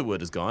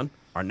 Leatherwood is gone.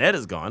 Arnett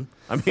is gone.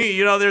 I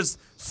mean, there's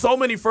so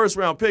many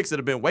first-round picks that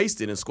have been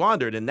wasted and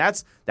squandered, and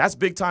that's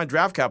big-time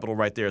draft capital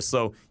right there.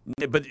 So,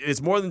 but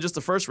it's more than just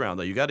the first round,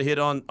 though. You got to hit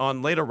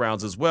on later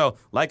rounds as well,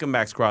 like a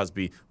Max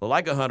Crosby,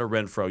 like a Hunter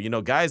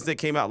Renfrow. Guys that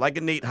came out, like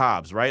a Nate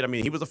Hobbs, right? I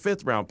mean, he was a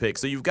fifth-round pick.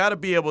 So you've got to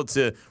be able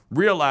to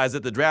realize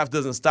that the draft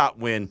doesn't stop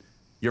when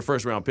your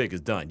first-round pick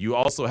is done. You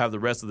also have the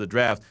rest of the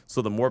draft,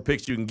 so the more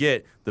picks you can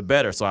get, the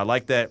better. So I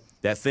like that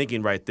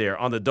thinking right there.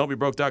 On the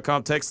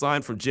don'tbebroke.com text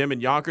line from Jim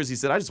in Yonkers, he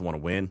said, I just want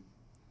to win.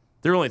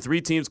 There are only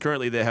 3 teams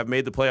currently that have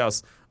made the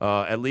playoffs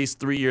at least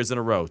 3 years in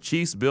a row: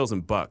 Chiefs, Bills,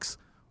 and Bucks.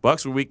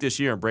 Bucks were weak this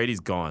year, and Brady's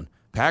gone.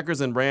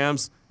 Packers and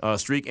Rams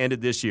streak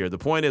ended this year. The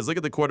point is, look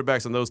at the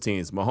quarterbacks on those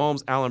teams: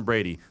 Mahomes, Allen,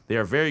 Brady. They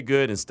are very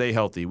good and stay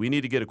healthy. We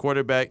need to get a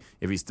quarterback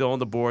if he's still on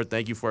the board.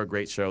 Thank you for a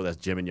great show. That's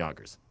Jim in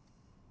Yonkers.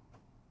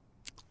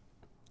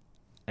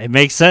 It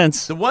makes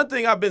sense. The one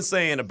thing I've been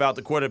saying about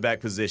the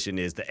quarterback position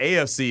is the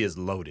AFC is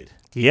loaded.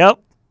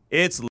 Yep.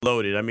 It's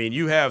loaded. I mean,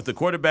 you have the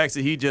quarterbacks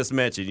that he just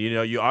mentioned.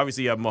 You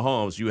obviously have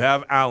Mahomes. You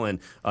have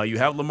Allen. You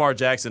have Lamar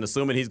Jackson,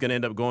 assuming he's going to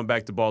end up going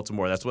back to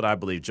Baltimore. That's what I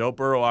believe. Joe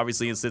Burrow,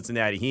 obviously, in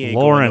Cincinnati. He ain't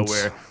going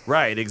nowhere.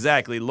 Right,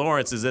 exactly.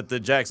 Lawrence is at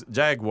the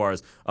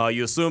Jaguars.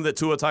 You assume that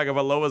Tua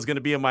Tagovailoa is going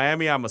to be in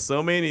Miami. I'm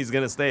assuming he's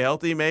going to stay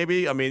healthy,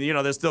 maybe. I mean,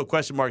 there's still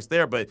question marks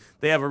there, but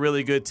they have a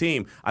really good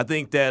team. I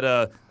think that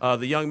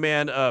the young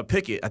man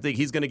Pickett, I think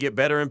he's going to get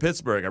better in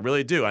Pittsburgh. I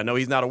really do. I know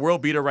he's not a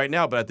world beater right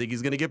now, but I think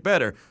he's going to get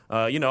better.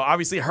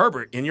 Obviously,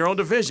 Herbert in your own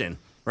division,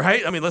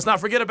 right? I mean, let's not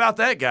forget about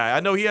that guy. I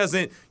know he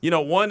hasn't,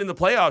 won in the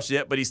playoffs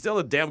yet, but he's still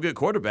a damn good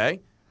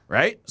quarterback,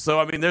 right? So,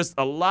 I mean, there's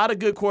a lot of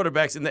good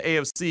quarterbacks in the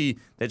AFC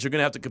that you're going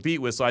to have to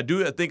compete with. So I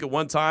think at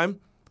one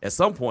time, at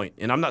some point,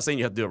 and I'm not saying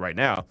you have to do it right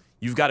now,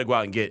 you've got to go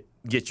out and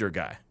get your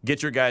guy.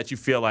 Get your guy that you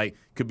feel like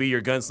could be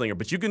your gunslinger.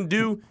 But you can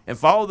do and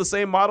follow the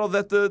same model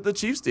that the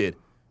Chiefs did.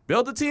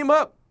 Build the team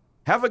up.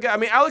 Have a guy. I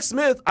mean, Alex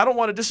Smith, I don't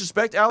want to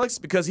disrespect Alex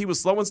because he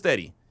was slow and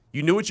steady.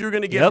 You knew what you were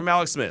going to get from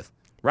Alex Smith.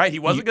 Right, he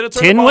wasn't going to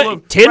turn the ball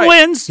over. 10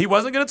 wins. He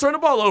wasn't going to turn the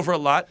ball over a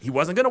lot. He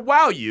wasn't going to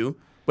wow you,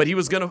 but he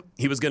was going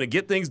to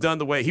get things done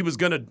the way he was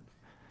going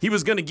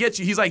to get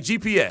you. He's like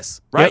GPS,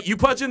 right? Yep. You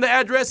punch in the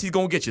address, he's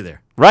going to get you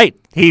there. Right.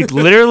 He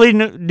literally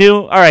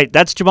knew. All right,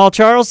 that's Jamal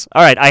Charles.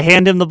 All right, I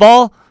hand him the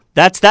ball.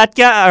 That's that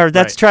guy, or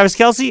that's Travis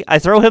Kelce. I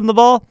throw him the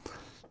ball.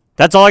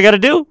 That's all I got to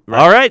do? Right.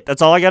 All right,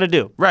 that's all I got to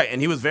do. Right,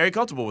 and he was very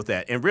comfortable with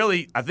that. And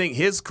really, I think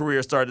his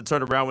career started to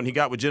turn around when he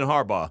got with Jim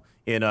Harbaugh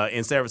in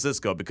San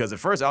Francisco, because at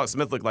first Alex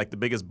Smith looked like the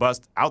biggest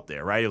bust out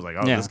there, right? He was like,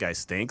 this guy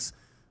stinks.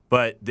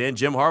 But then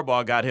Jim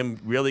Harbaugh got him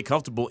really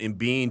comfortable in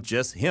being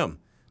just him,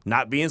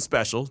 not being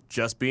special,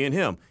 just being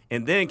him.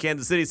 And then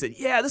Kansas City said,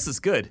 yeah, this is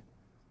good.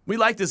 We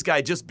like this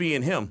guy just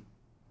being him.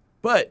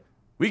 But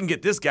we can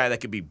get this guy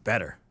that could be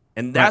better.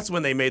 And that's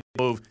when they made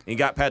the move and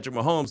got Patrick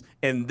Mahomes.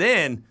 And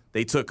then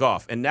they took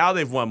off. And now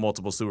they've won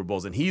multiple Super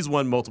Bowls. And he's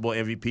won multiple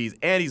MVPs.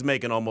 And he's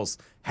making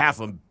almost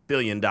 $500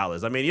 million.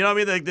 I mean, you know what I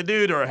mean? Like the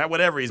dude or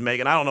whatever he's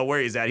making, I don't know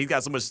where he's at. He's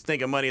got so much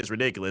stinking money, it's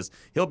ridiculous.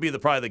 He'll be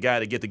probably the guy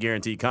to get the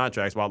guaranteed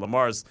contracts while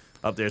Lamar's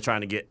up there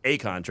trying to get a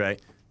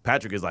contract.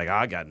 Patrick is like,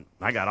 I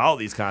got all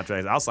these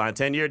contracts. I'll sign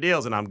 10-year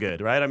deals and I'm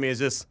good, right? I mean,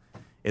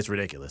 it's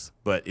ridiculous,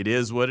 but it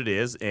is what it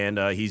is, and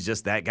he's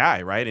just that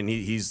guy, right? And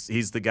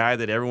he's the guy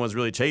that everyone's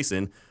really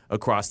chasing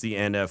across the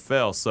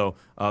NFL. So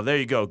there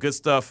you go. Good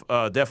stuff.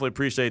 Definitely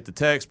appreciate the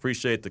text,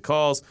 appreciate the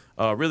calls.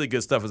 Really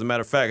good stuff, as a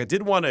matter of fact. I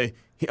did want to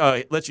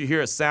let you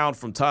hear a sound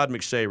from Todd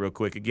McShay real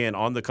quick, again,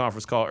 on the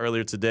conference call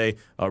earlier today.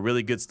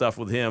 Really good stuff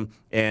with him.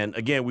 And,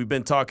 again, we've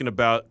been talking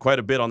about quite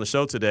a bit on the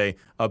show today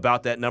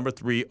about that number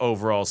 3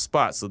 overall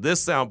spot. So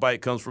this sound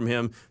bite comes from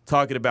him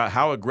talking about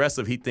how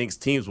aggressive he thinks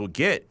teams will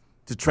get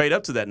to trade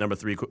up to that number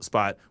 3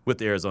 spot with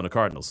the Arizona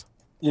Cardinals.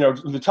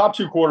 The top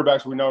 2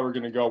 quarterbacks we know are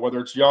going to go, whether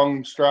it's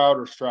Young, Stroud,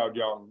 or Stroud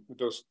Young, with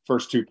those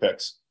first 2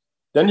 picks.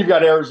 Then you've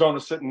got Arizona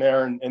sitting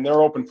there, and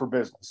they're open for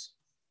business.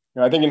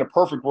 I think in a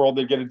perfect world,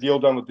 they'd get a deal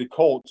done with the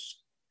Colts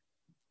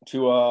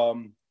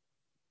to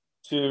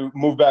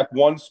move back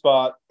 1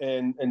 spot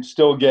and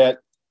still get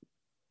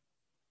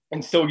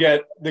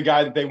the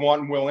guy that they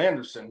want in Will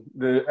Anderson,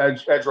 the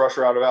edge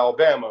rusher out of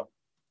Alabama.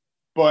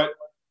 But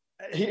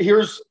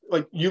here's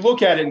like you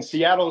look at it, and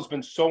Seattle has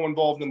been so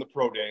involved in the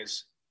pro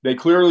days. They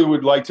clearly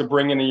would like to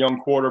bring in a young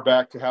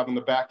quarterback to have on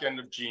the back end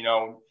of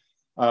Geno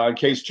in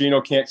case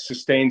Geno can't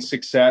sustain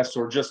success,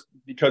 or just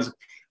because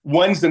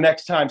when's the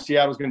next time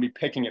Seattle's going to be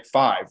picking at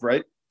 5,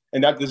 right?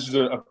 And that this is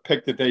a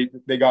pick that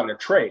they got in a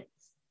trade.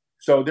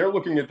 So they're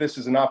looking at this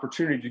as an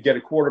opportunity to get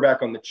a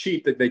quarterback on the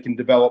cheap that they can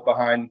develop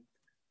behind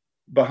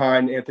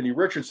Anthony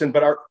Richardson.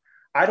 But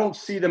I don't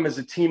see them as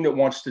a team that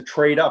wants to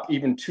trade up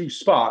even 2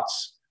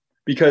 spots,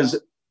 because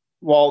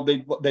while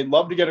they'd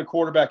love to get a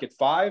quarterback at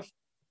 5,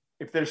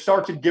 if they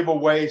start to give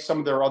away some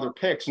of their other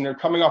picks, and they're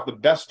coming off the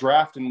best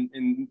draft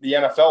in the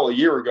NFL a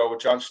year ago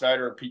with John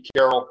Schneider and Pete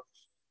Carroll,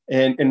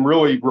 and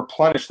really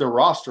replenish their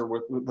roster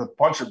with a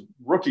bunch of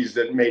rookies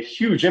that made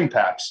huge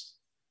impacts,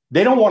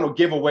 they don't want to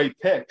give away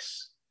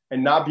picks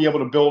and not be able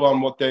to build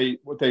on what they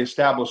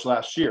established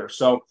last year.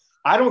 So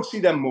I don't see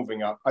them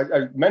moving up.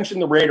 I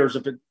mentioned the Raiders.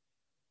 If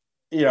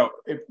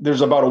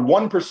there's about a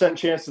 1%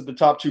 chance that the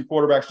top 2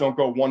 quarterbacks don't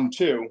go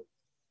 1-2,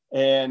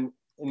 and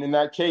in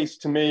that case,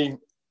 to me,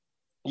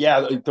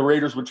 yeah, the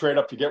Raiders would trade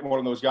up to get one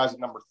of those guys at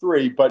number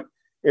 3. But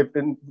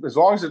as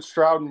long as it's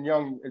Stroud and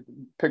Young, it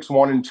picks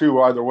 1 and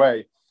 2 either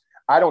way,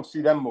 I don't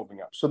see them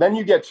moving up. So then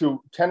you get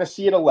to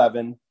Tennessee at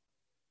 11,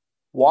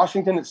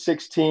 Washington at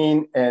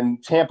 16,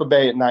 and Tampa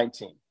Bay at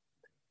 19.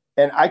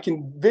 And I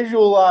can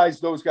visualize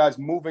those guys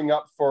moving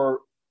up for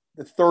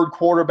the 3rd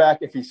quarterback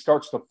if he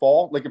starts to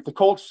fall. Like if the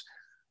Colts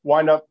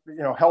wind up,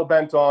 hell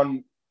bent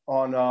on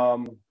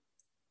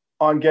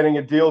getting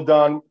a deal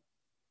done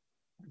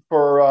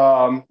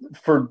for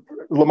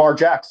Lamar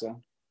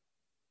Jackson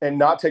and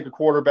not take a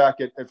quarterback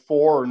at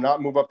 4 or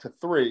not move up to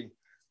 3,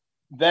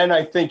 then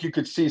I think you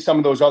could see some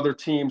of those other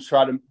teams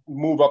try to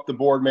move up the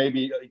board,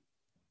 maybe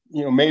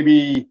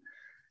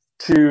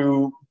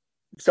to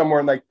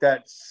somewhere in like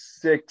that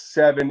 6,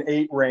 7,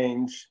 8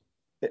 range,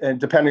 and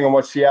depending on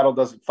what Seattle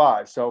does at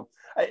 5. So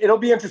it'll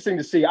be interesting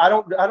to see. I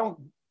don't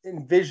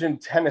envision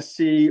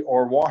Tennessee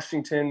or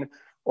Washington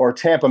or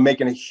Tampa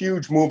making a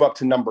huge move up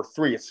to number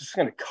 3. It's just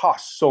going to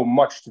cost so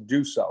much to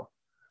do so.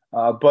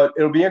 But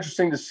it'll be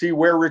interesting to see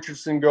where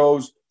Richardson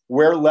goes,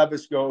 where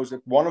Levis goes.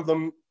 If one of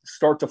them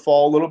start to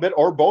fall a little bit,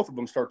 or both of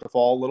them start to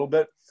fall a little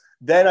bit,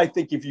 then I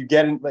think if you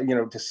get in,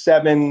 to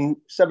 7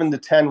 to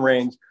 10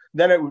 range,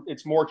 then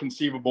it's more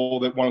conceivable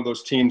that one of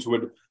those teams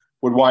would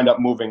wind up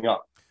moving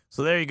up.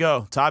 So there you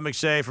go. Todd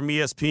McShay from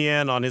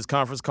ESPN on his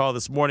conference call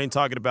this morning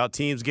talking about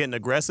teams getting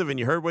aggressive, and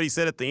you heard what he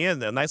said at the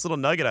end. A nice little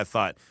nugget, I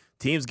thought.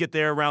 Teams get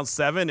there around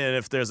 7, and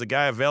if there's a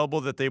guy available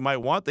that they might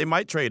want, they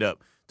might trade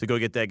up to go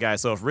get that guy.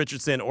 So if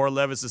Richardson or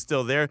Levis is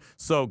still there,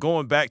 so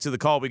going back to the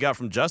call we got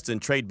from Justin,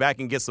 trade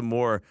back and get some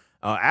more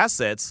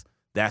assets,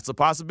 that's a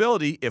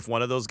possibility if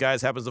one of those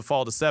guys happens to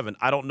fall to 7.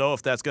 I don't know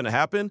if that's going to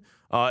happen.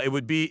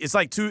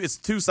 It's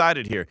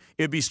two-sided here.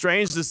 It would be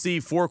strange to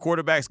see 4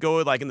 quarterbacks go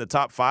like in the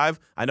top 5.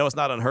 I know it's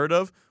not unheard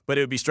of, but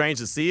it would be strange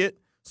to see it.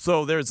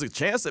 So there's a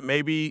chance that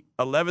maybe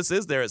a Levis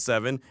is there at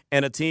 7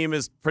 and a team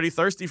is pretty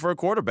thirsty for a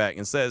quarterback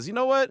and says, you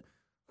know what,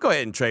 go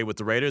ahead and trade with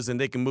the Raiders and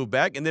they can move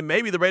back. And then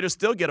maybe the Raiders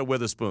still get a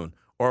Witherspoon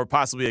or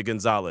possibly a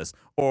Gonzalez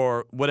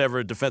or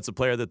whatever defensive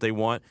player that they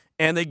want.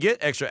 And they get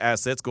extra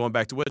assets, going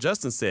back to what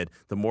Justin said.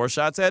 The more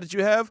shots at it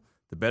you have,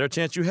 the better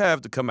chance you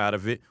have to come out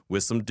of it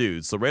with some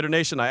dudes. So Raider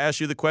Nation, I asked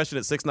you the question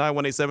at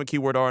 69187,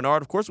 keyword R&R.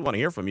 Of course, we want to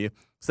hear from you.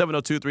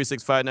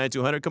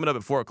 702-365-9200. Coming up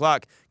at 4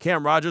 o'clock,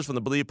 Cam Rogers from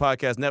the Believe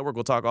Podcast Network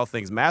will talk all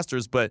things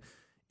Masters. But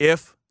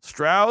if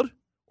Stroud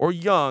or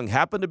Young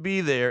happen to be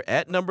there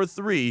at number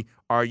 3,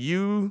 are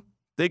you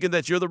thinking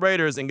that you're the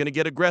Raiders and going to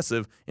get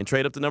aggressive and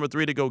trade up to number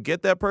 3 to go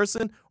get that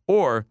person?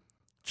 Or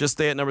just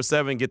stay at number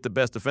 7, get the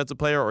best defensive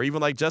player, or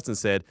even like Justin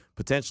said,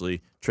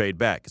 potentially trade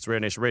back? It's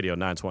Raider Nation Radio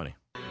 920.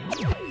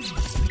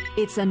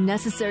 It's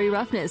Unnecessary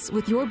Roughness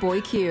with your boy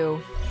Q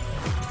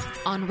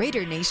on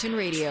Raider Nation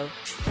Radio.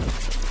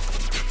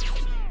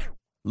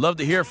 Love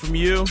to hear from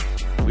you.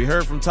 We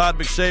heard from Todd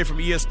McShay from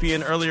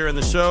ESPN earlier in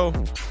the show.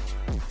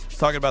 He's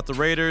talking about the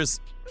Raiders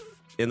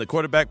in the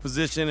quarterback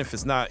position. If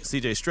it's not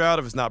C.J. Stroud,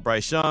 if it's not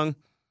Bryce Young,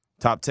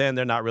 top 10,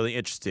 they're not really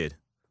interested.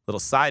 Little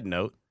side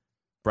note,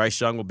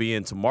 Bryce Young will be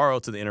in tomorrow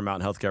to the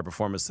Intermountain Healthcare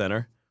Performance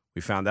Center.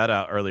 We found that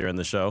out earlier in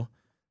the show.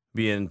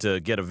 Being to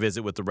get a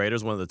visit with the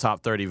Raiders, one of the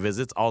top 30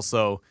 visits.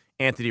 Also,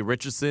 Anthony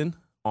Richardson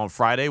on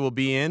Friday will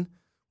be in.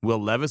 Will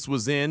Levis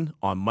was in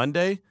on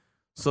Monday.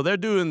 So they're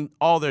doing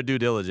all their due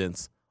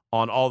diligence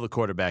on all the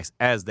quarterbacks,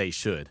 as they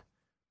should.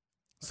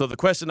 So the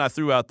question I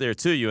threw out there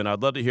to you, and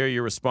I'd love to hear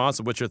your response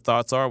and what your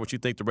thoughts are, what you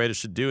think the Raiders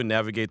should do and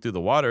navigate through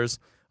the waters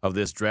of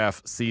this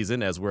draft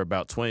season, as we're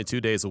about 22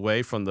 days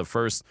away from the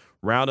first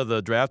round of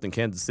the draft in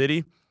Kansas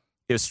City.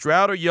 If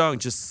Stroud or Young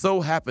just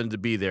so happened to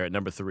be there at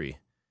number 3,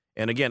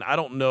 and again, I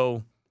don't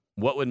know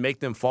what would make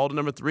them fall to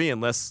number 3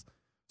 unless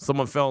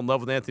someone fell in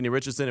love with Anthony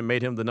Richardson and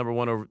made him the number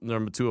 1 or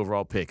number 2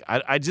 overall pick.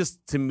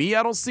 To me,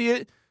 I don't see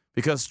it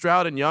because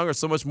Stroud and Young are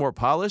so much more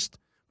polished,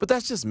 but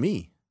that's just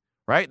me,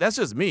 right? That's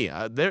just me.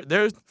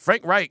 There's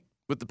Frank Reich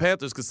with the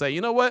Panthers could say,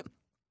 you know what?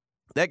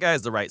 That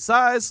guy's the right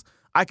size.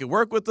 I could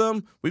work with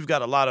them. We've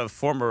got a lot of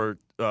former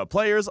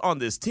players on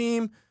this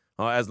team.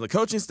 as the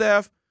coaching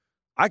staff,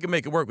 I can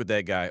make it work with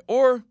that guy.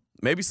 Or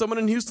maybe someone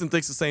in Houston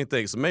thinks the same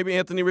thing. So maybe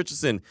Anthony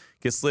Richardson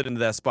gets slid into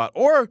that spot.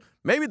 Or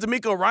maybe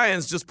DeMeco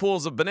Ryans just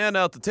pulls a banana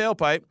out the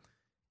tailpipe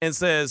and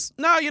says,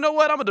 no, you know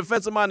what? I'm a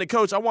defensive-minded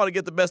coach. I want to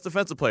get the best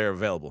defensive player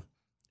available.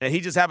 And he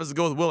just happens to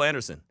go with Will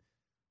Anderson.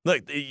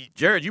 Look,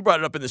 Jared, you brought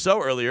it up in the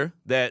show earlier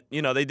that,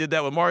 they did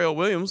that with Mario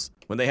Williams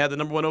when they had the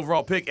number 1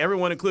 overall pick.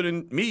 Everyone,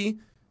 including me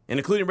and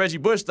including Reggie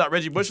Bush, thought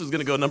Reggie Bush was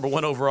going to go number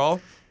 1 overall.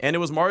 And it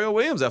was Mario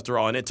Williams after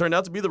all. And it turned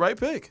out to be the right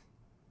pick.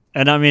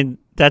 And, I mean,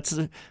 that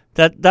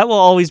will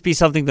always be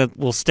something that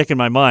will stick in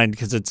my mind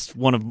because it's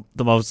one of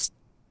the most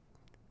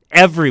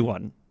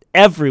everyone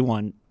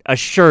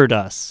assured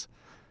us.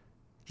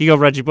 You go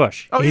Reggie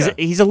Bush. Oh,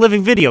 he's a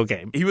living video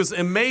game. He was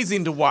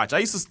amazing to watch. I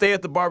used to stay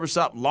at the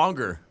barbershop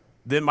longer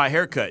than my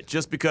haircut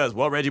just because,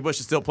 Reggie Bush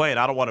is still playing.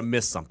 I don't want to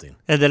miss something.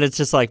 And then it's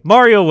just like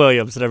Mario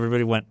Williams, and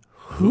everybody went,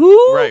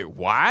 who? Right.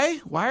 Why?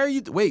 Why are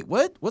you – wait,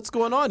 what? What's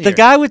going on here? The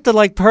guy with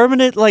the,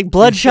 permanent,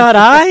 bloodshot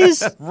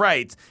eyes?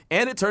 Right.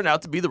 And it turned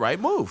out to be the right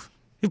move.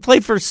 He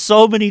played for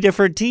so many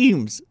different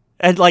teams.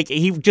 And,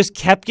 he just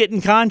kept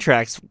getting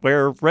contracts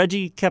where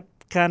Reggie kept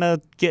kind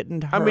of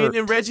getting hurt. I mean,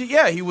 and Reggie,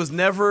 Reggie was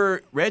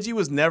never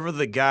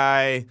the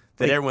guy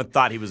that everyone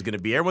thought he was going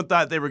to be. Everyone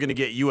thought they were going to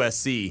get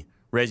USC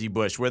Reggie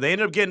Bush, where they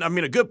ended up getting,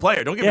 a good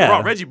player. Don't get me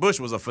wrong. Reggie Bush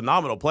was a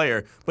phenomenal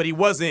player, but he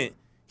wasn't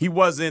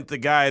the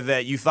guy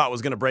that you thought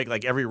was going to break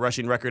every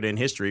rushing record in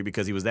history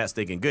because he was that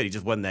stinking good. He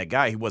just wasn't that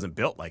guy. He wasn't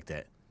built like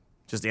that.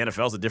 Just the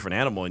NFL's a different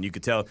animal, and you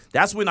could tell.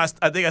 That's when I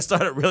think I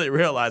started really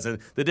realizing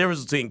the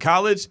difference between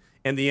college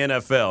and the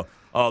NFL.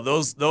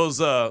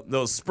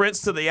 Those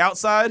sprints to the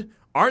outside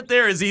aren't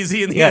there as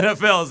easy in the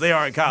NFL as they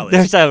are in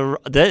college.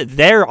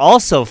 They're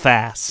also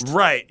fast.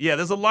 Right. Yeah,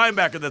 there's a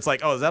linebacker that's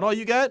like, oh, is that all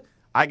you got?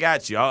 I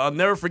got you. I'll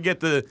never forget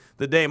the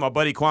day my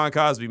buddy Quan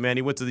Cosby, man,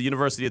 he went to the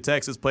University of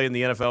Texas, played in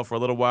the NFL for a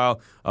little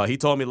while. He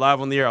told me live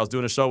on the air, I was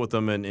doing a show with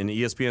him in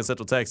ESPN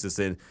Central Texas,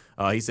 and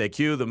he said,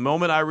 Q, the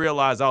moment I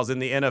realized I was in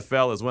the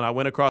NFL is when I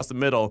went across the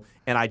middle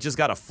and I just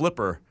got a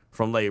flipper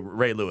from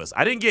Ray Lewis.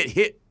 I didn't get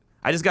hit.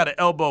 I just got an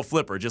elbow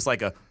flipper, just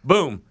like a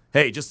boom.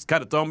 Hey, just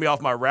kind of throw me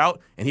off my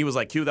route. And he was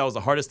like, Q, that was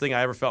the hardest thing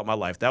I ever felt in my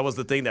life. That was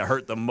the thing that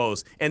hurt the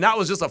most. And that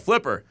was just a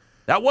flipper.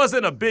 That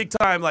wasn't a big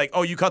time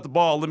you caught the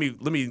ball, let me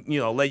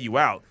lay you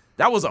out.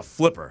 That was a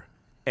flipper.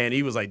 And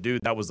he was like,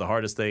 dude, that was the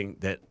hardest thing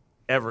that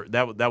ever,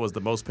 that was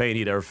the most pain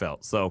he'd ever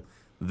felt. So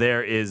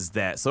there is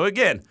that. So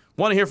again,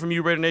 want to hear from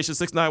you, Raider Nation,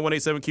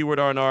 69187, keyword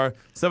R&R,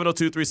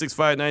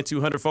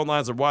 702-365-9200. Phone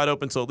lines are wide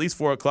open until at least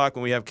 4 o'clock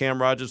when we have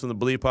Cam Rogers from the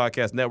Believe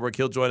Podcast Network.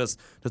 He'll join us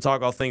to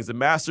talk all things the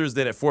Masters.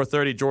 Then at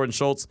 4:30, Jordan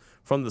Schultz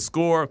from The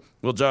Score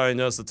will join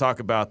us to talk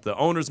about the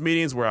owners'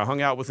 meetings where I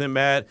hung out with him,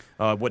 Matt,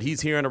 what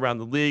he's hearing around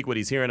the league, what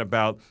he's hearing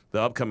about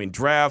the upcoming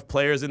draft,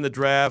 players in the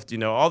draft,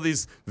 all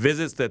these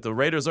visits that the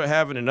Raiders are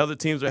having and other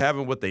teams are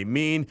having, what they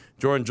mean.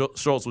 Jordan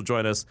Schultz will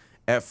join us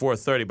at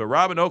 4:30. But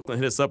Rob in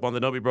Oakland hit us up on the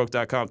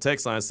don'tbebroke.com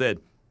text line and said,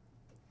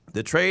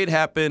 the trade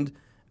happened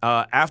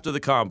after the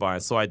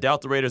Combine, so I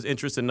doubt the Raiders'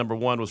 interest in number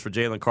 1 was for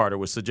Jalen Carter,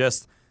 which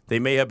suggests they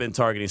may have been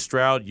targeting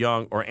Stroud,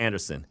 Young, or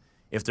Anderson.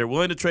 If they're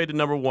willing to trade to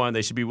number 1,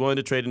 they should be willing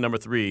to trade to number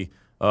 3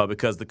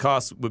 because the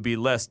cost would be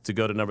less to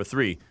go to number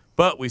 3.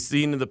 But we've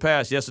seen in the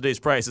past, yesterday's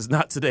price is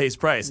not today's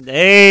price.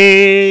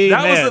 Amen.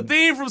 That was the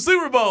theme from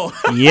Super Bowl.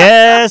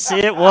 Yes,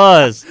 it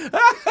was.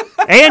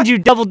 And you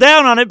doubled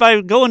down on it by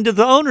going to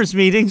the owners'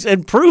 meetings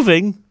and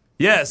proving.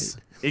 Yes.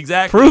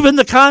 Exactly. Proving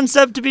the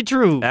concept to be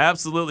true.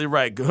 Absolutely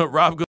right.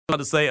 Rob goes on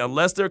to say,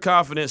 unless they're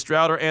confident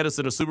Stroud or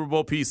Anderson are Super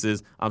Bowl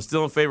pieces, I'm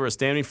still in favor of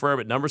standing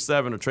firm at number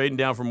 7 or trading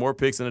down for more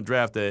picks in a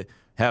draft that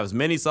has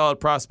many solid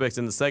prospects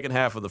in the second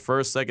half of the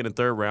first, second, and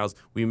third rounds.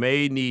 We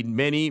may need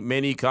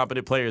many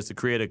competent players to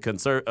create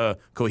a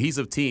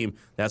cohesive team.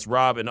 That's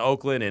Rob in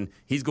Oakland, and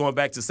he's going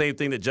back to the same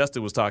thing that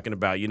Justin was talking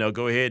about.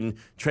 Go ahead and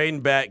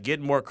trading back,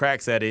 getting more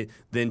cracks at it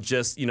than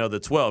just, the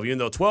 12, even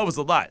though 12 is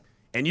a lot,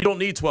 and you don't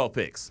need 12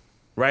 picks.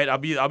 Right, I'll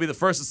be the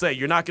first to say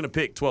you're not going to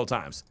pick 12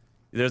 times.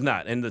 There's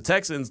not, and the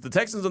Texans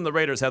and the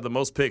Raiders have the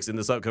most picks in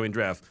this upcoming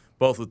draft,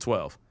 both with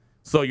 12.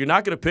 So you're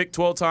not going to pick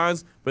 12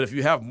 times, but if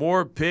you have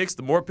more picks,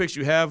 the more picks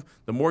you have,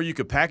 the more you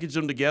could package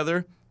them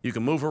together. You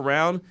can move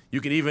around. You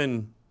can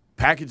even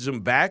package them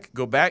back,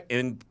 go back,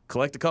 and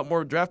collect a couple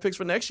more draft picks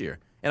for next year.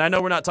 And I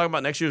know we're not talking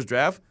about next year's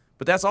draft,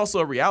 but that's also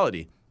a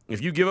reality.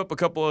 If you give up a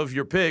couple of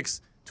your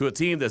picks to a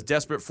team that's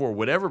desperate for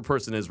whatever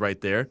person is right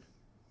there,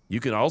 you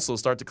can also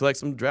start to collect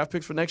some draft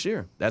picks for next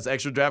year. That's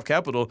extra draft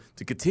capital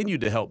to continue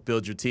to help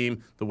build your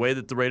team the way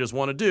that the Raiders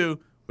want to do,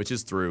 which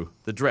is through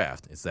the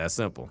draft. It's that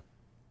simple.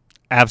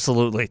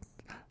 Absolutely.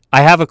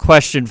 I have a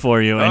question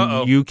for you,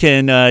 and you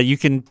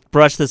can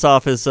brush this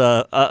off as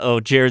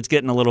Jared's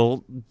getting a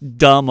little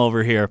dumb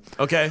over here.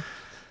 Okay.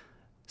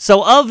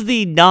 So of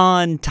the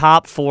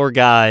non-top 4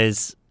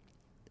 guys,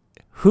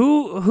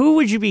 who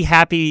would you be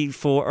happy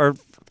for, or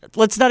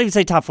let's not even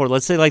say top 4,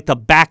 let's say like the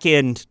back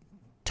end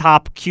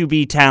top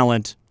QB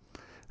talent,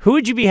 who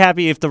would you be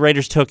happy if the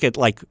Raiders took it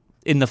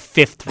in the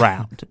 5th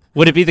round?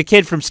 Would it be the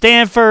kid from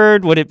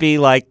Stanford? Would it be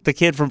the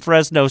kid from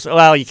Fresno?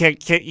 Well, you can't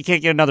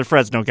get another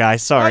Fresno guy.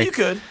 Sorry.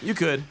 No, you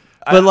could.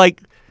 But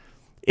like,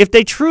 if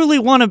they truly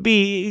want to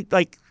be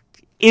like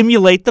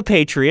emulate the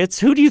Patriots,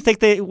 who do you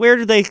think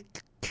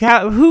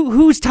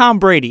who's Tom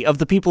Brady of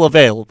the people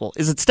available?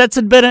 Is it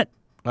Stetson Bennett?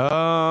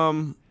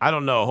 I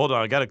don't know. Hold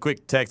on. I got a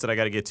quick text that I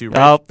got to get to.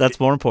 That's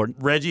more important.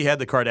 Reggie had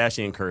the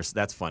Kardashian curse.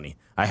 That's funny.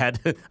 I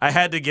had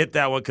to get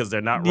that one because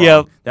they're not wrong.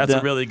 Yep. That's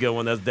a really good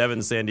one. That's Devin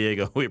in San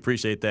Diego. We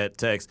appreciate that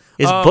text.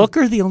 Is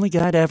Booker the only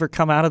guy to ever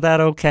come out of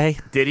that okay?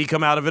 Did he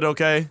come out of it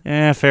okay?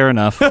 Yeah, fair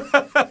enough.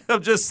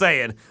 I'm just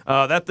saying.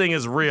 That thing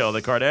is real.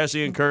 The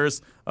Kardashian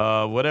curse,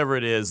 whatever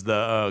it is,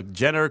 the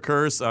Jenner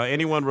curse,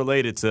 anyone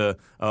related to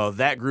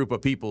that group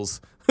of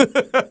people's.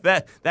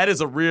 that is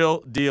a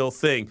real deal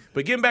thing.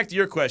 But getting back to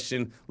your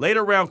question,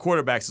 later round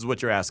quarterbacks is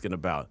what you're asking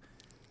about.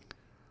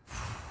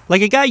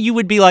 Like a guy you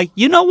would be like,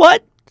 you know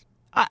what?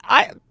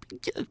 I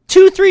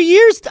 2-3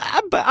 years.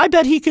 I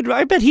bet he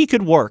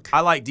could work.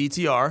 I like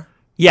DTR.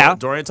 Yeah,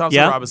 Dorian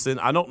Thompson-Robinson.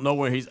 I don't know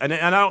where he's, and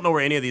I don't know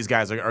where any of these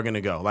guys are going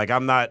to go. Like,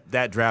 I'm not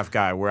that draft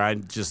guy where I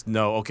just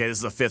know, okay, this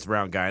is a 5th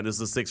round guy and this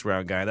is a 6th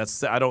round guy.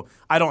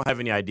 I don't have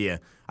any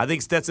idea. I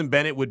think Stetson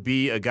Bennett would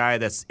be a guy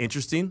that's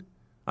interesting.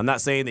 I'm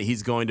not saying that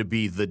he's going to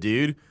be the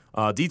dude.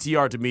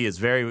 DTR to me is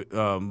very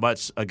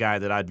much a guy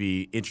that I'd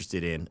be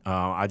interested in.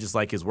 I just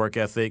like his work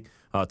ethic.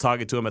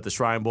 Talking to him at the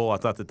Shrine Bowl, I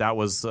thought that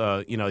was,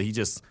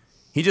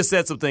 he just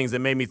said some things that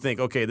made me think,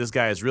 okay, this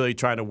guy is really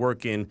trying to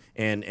work in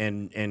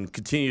and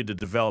continue to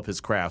develop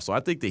his craft. So I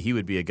think that he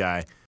would be a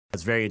guy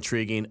that's very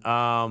intriguing.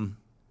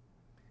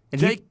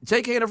 Jake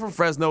Hader from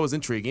Fresno is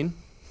intriguing.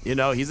 You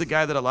know, he's a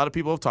guy that a lot of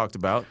people have talked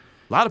about.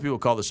 A lot of people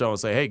call the show and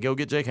say, hey, go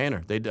get Jake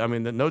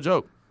Hader. No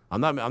joke.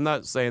 I'm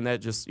not saying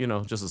that just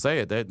to say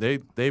it.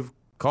 They've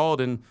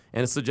called and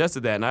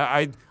suggested that.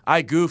 And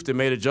I goofed and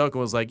made a joke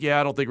and was like, yeah,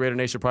 I don't think Raider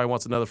Nation probably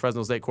wants another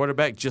Fresno State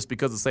quarterback just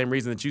because of the same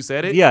reason that you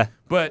said it. Yeah.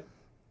 But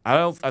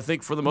I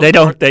think for the most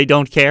part they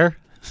don't care.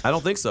 I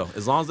don't think so.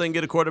 As long as they can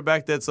get a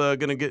quarterback that's going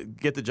to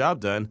get the job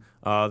done,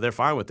 they're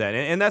fine with that.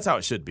 And that's how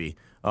it should be.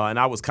 And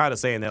I was kind of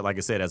saying that, like I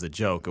said, as a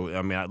joke.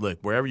 I mean, look,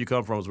 wherever you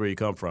come from is where you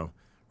come from,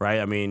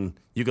 right? I mean,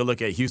 you could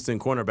look at Houston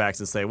cornerbacks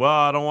and say, well,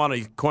 I don't want a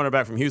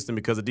cornerback from Houston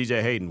because of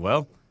DJ Hayden.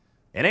 Well,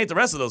 it ain't the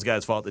rest of those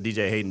guys' fault that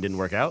DJ Hayden didn't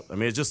work out. I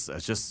mean, it's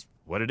just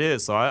what it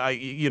is. So,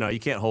 you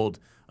can't hold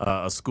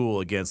a school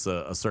against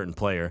a certain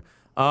player.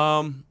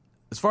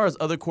 As far as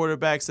other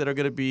quarterbacks that are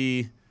going to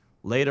be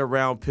later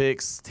round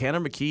picks,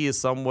 Tanner McKee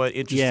is somewhat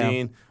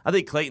interesting. Yeah. I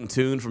think Clayton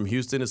Tune from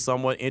Houston is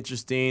somewhat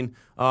interesting.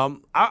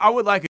 I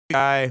would like a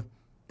guy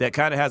that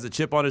kind of has a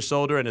chip on his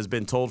shoulder and has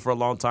been told for a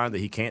long time that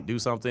he can't do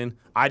something.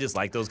 I just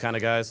like those kind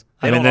of guys.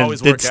 They don't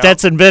always work out.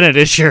 Stetson Bennett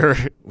is your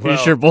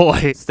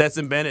boy.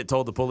 Stetson Bennett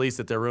told the police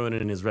that they're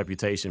ruining his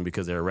reputation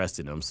because they're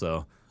arresting him.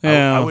 So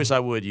yeah. I wish I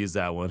would use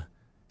that one.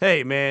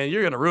 Hey, man,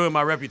 you're going to ruin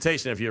my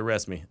reputation if you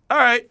arrest me. All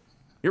right.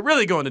 You're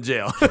really going to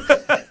jail.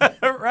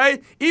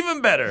 Right?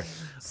 Even better.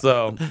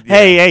 So yeah.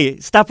 Hey,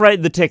 stop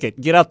writing the ticket.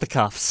 Get out the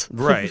cuffs.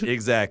 Right.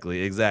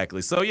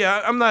 Exactly. So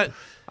yeah, I'm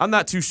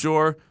not too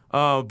sure.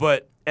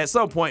 But at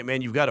some point,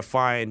 man, you've got to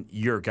find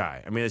your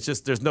guy. I mean, it's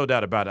just there's no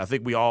doubt about it. I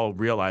think we all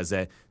realize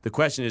that. The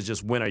question is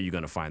just when are you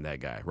going to find that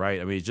guy, right?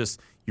 I mean, it's just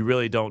you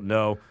really don't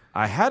know.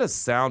 I had a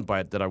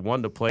soundbite that I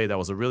wanted to play that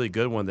was a really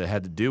good one that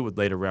had to do with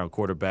later round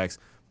quarterbacks,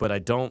 but I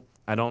don't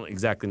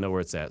exactly know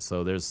where it's at.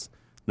 So there's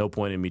no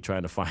point in me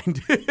trying to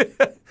find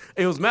it.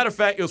 Matter of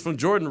fact, it was from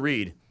Jordan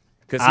Reed.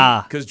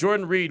 Because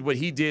Jordan Reed, what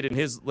he did in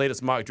his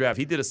latest mock draft,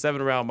 he did a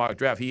 7-round mock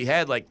draft. He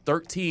had like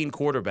 13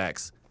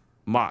 quarterbacks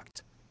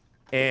mocked.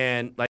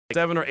 And like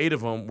 7 or 8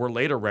 of them were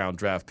later round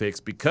draft picks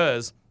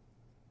because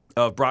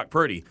of Brock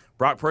Purdy.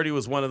 Brock Purdy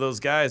was one of those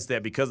guys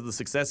that because of the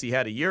success he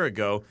had a year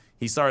ago,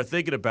 he started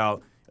thinking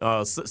about,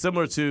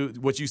 similar to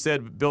what you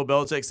said, Bill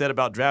Belichick said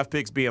about draft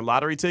picks being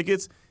lottery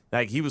tickets.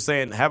 Like he was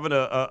saying, having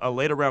a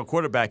later round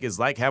quarterback is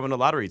like having a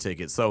lottery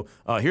ticket. So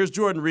here's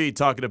Jordan Reed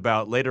talking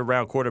about later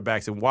round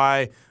quarterbacks and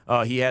why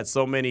he had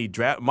so many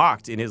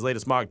mocked in his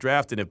latest mock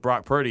draft, and if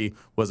Brock Purdy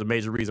was a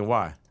major reason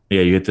why.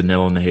 Yeah, you hit the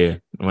nail on the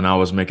head. When I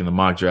was making the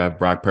mock draft,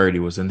 Brock Purdy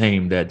was a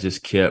name that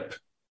just kept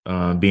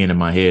being in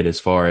my head as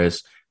far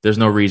as there's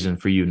no reason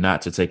for you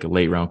not to take a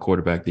late round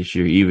quarterback this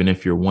year, even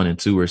if you're 1 and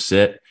 2 are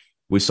set.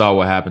 We saw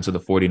what happened to the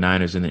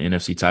 49ers in the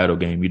NFC title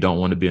game. You don't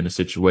want to be in a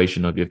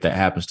situation of if that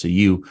happens to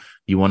you,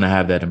 you want to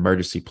have that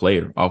emergency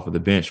player off of the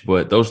bench.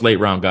 But those late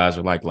round guys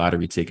are like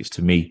lottery tickets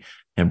to me.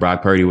 And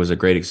Brock Purdy was a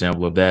great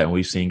example of that. And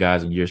we've seen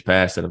guys in years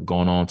past that have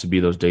gone on to be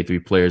those day 3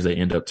 players that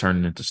end up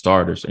turning into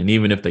starters. And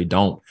even if they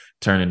don't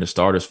turn into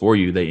starters for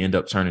you, they end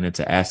up turning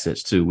into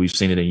assets too. We've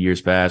seen it in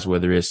years past,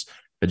 whether it's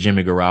a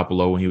Jimmy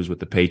Garoppolo when he was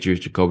with the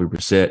Patriots, Jacoby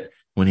Brissett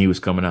when he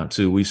was coming out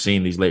too. We've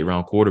seen these late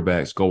round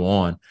quarterbacks go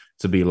on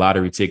to be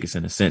lottery tickets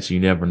in a sense.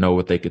 You never know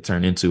what they could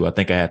turn into. I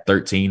think I had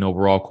 13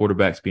 overall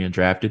quarterbacks being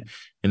drafted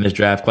in this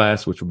draft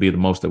class, which will be the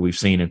most that we've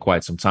seen in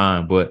quite some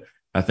time. But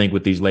I think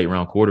with these late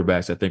round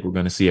quarterbacks, I think we're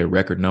going to see a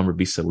record number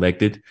be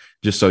selected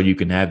just so you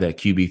can have that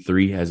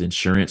QB3 as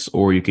insurance,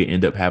 or you could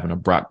end up having a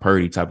Brock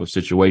Purdy type of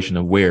situation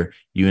of where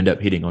you end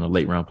up hitting on a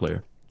late round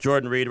player.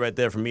 Jordan Reed right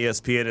there from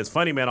ESPN. It's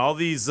funny, man, all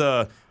these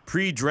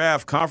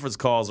pre-draft conference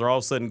calls are all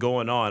of a sudden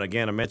going on.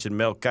 Again, I mentioned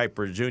Mel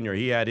Kiper Jr.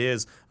 He had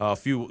his a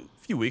few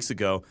weeks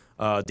ago.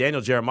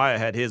 Daniel Jeremiah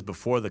had his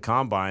before the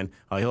Combine.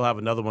 He'll have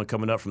another one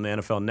coming up from the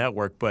NFL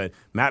Network. But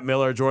Matt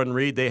Miller, Jordan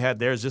Reed, they had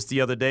theirs just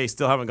the other day.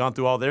 Still haven't gone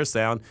through all their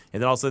sound.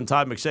 And then all of a sudden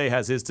Todd McShay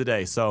has his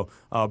today. So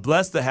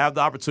blessed to have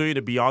the opportunity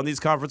to be on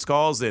these conference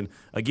calls. And,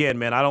 again,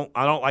 man, I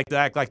don't like to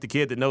act like the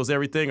kid that knows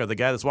everything or the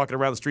guy that's walking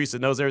around the streets that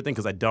knows everything,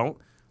 because I don't.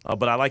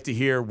 But I like to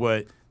hear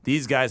what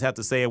these guys have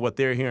to say and what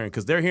they're hearing,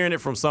 because they're hearing it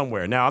from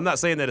somewhere. Now, I'm not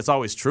saying that it's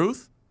always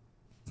truth.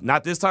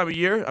 Not this time of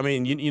year. I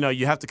mean, you know,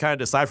 you have to kind of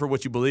decipher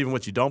what you believe and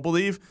what you don't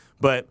believe.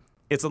 But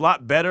it's a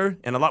lot better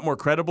and a lot more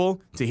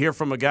credible to hear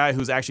from a guy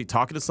who's actually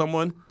talking to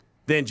someone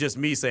than just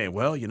me saying,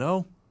 well, you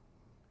know,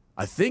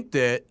 I think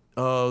that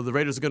the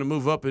Raiders are going to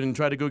move up and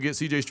try to go get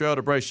C.J. Stroud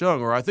or Bryce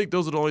Young, or I think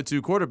those are the only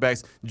two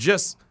quarterbacks,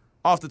 just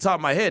off the top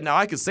of my head. Now,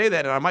 I could say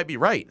that and I might be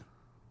right.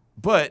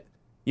 But,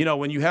 you know,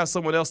 when you have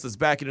someone else that's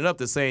backing it up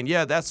that's saying,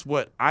 yeah, that's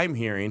what I'm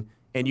hearing,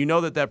 and you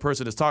know that that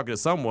person is talking to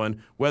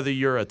someone, whether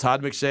you're a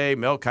Todd McShay,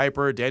 Mel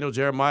Kiper, Daniel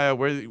Jeremiah,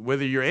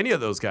 whether you're any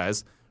of those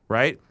guys,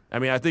 right? I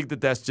mean, I think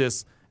that that's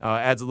just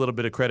adds a little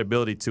bit of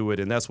credibility to it,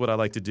 and that's what I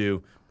like to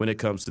do when it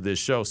comes to this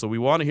show. So we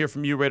want to hear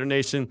from you, Raider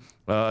Nation.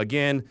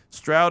 Again,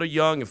 Stroud or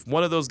Young, if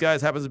one of those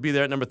guys happens to be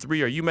there at number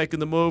 3, are you making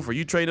the move? Are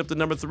you trading up to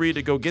number 3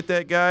 to go get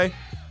that guy?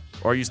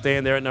 Or are you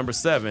staying there at number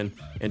 7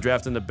 and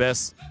drafting the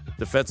best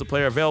defensive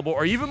player available,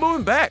 or even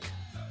moving back?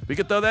 We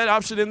could throw that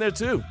option in there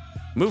too.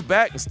 Move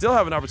back and still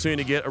have an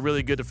opportunity to get a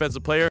really good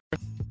defensive player.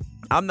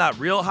 I'm not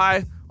real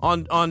high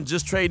on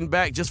just trading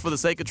back just for the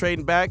sake of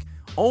trading back,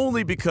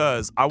 only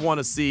because I want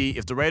to see,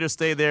 if the Raiders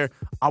stay there,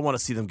 I want to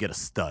see them get a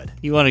stud.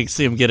 You want to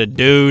see them get a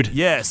dude?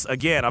 Yes.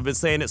 Again, I've been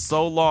saying it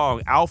so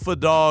long. Alpha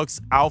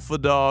dogs, alpha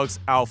dogs,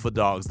 alpha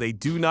dogs. They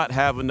do not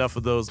have enough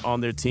of those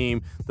on their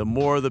team. The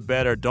more, the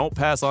better. Don't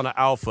pass on an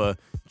alpha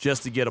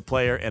just to get a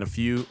player and a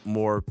few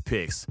more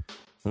picks.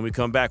 When we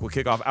come back, we'll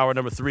kick off hour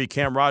number 3.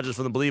 Cam Rogers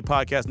from the Believe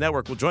Podcast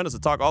Network will join us to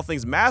talk all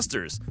things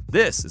Masters.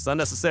 This is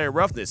Unnecessary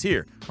Roughness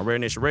here on Raider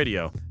Nation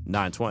Radio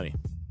 920.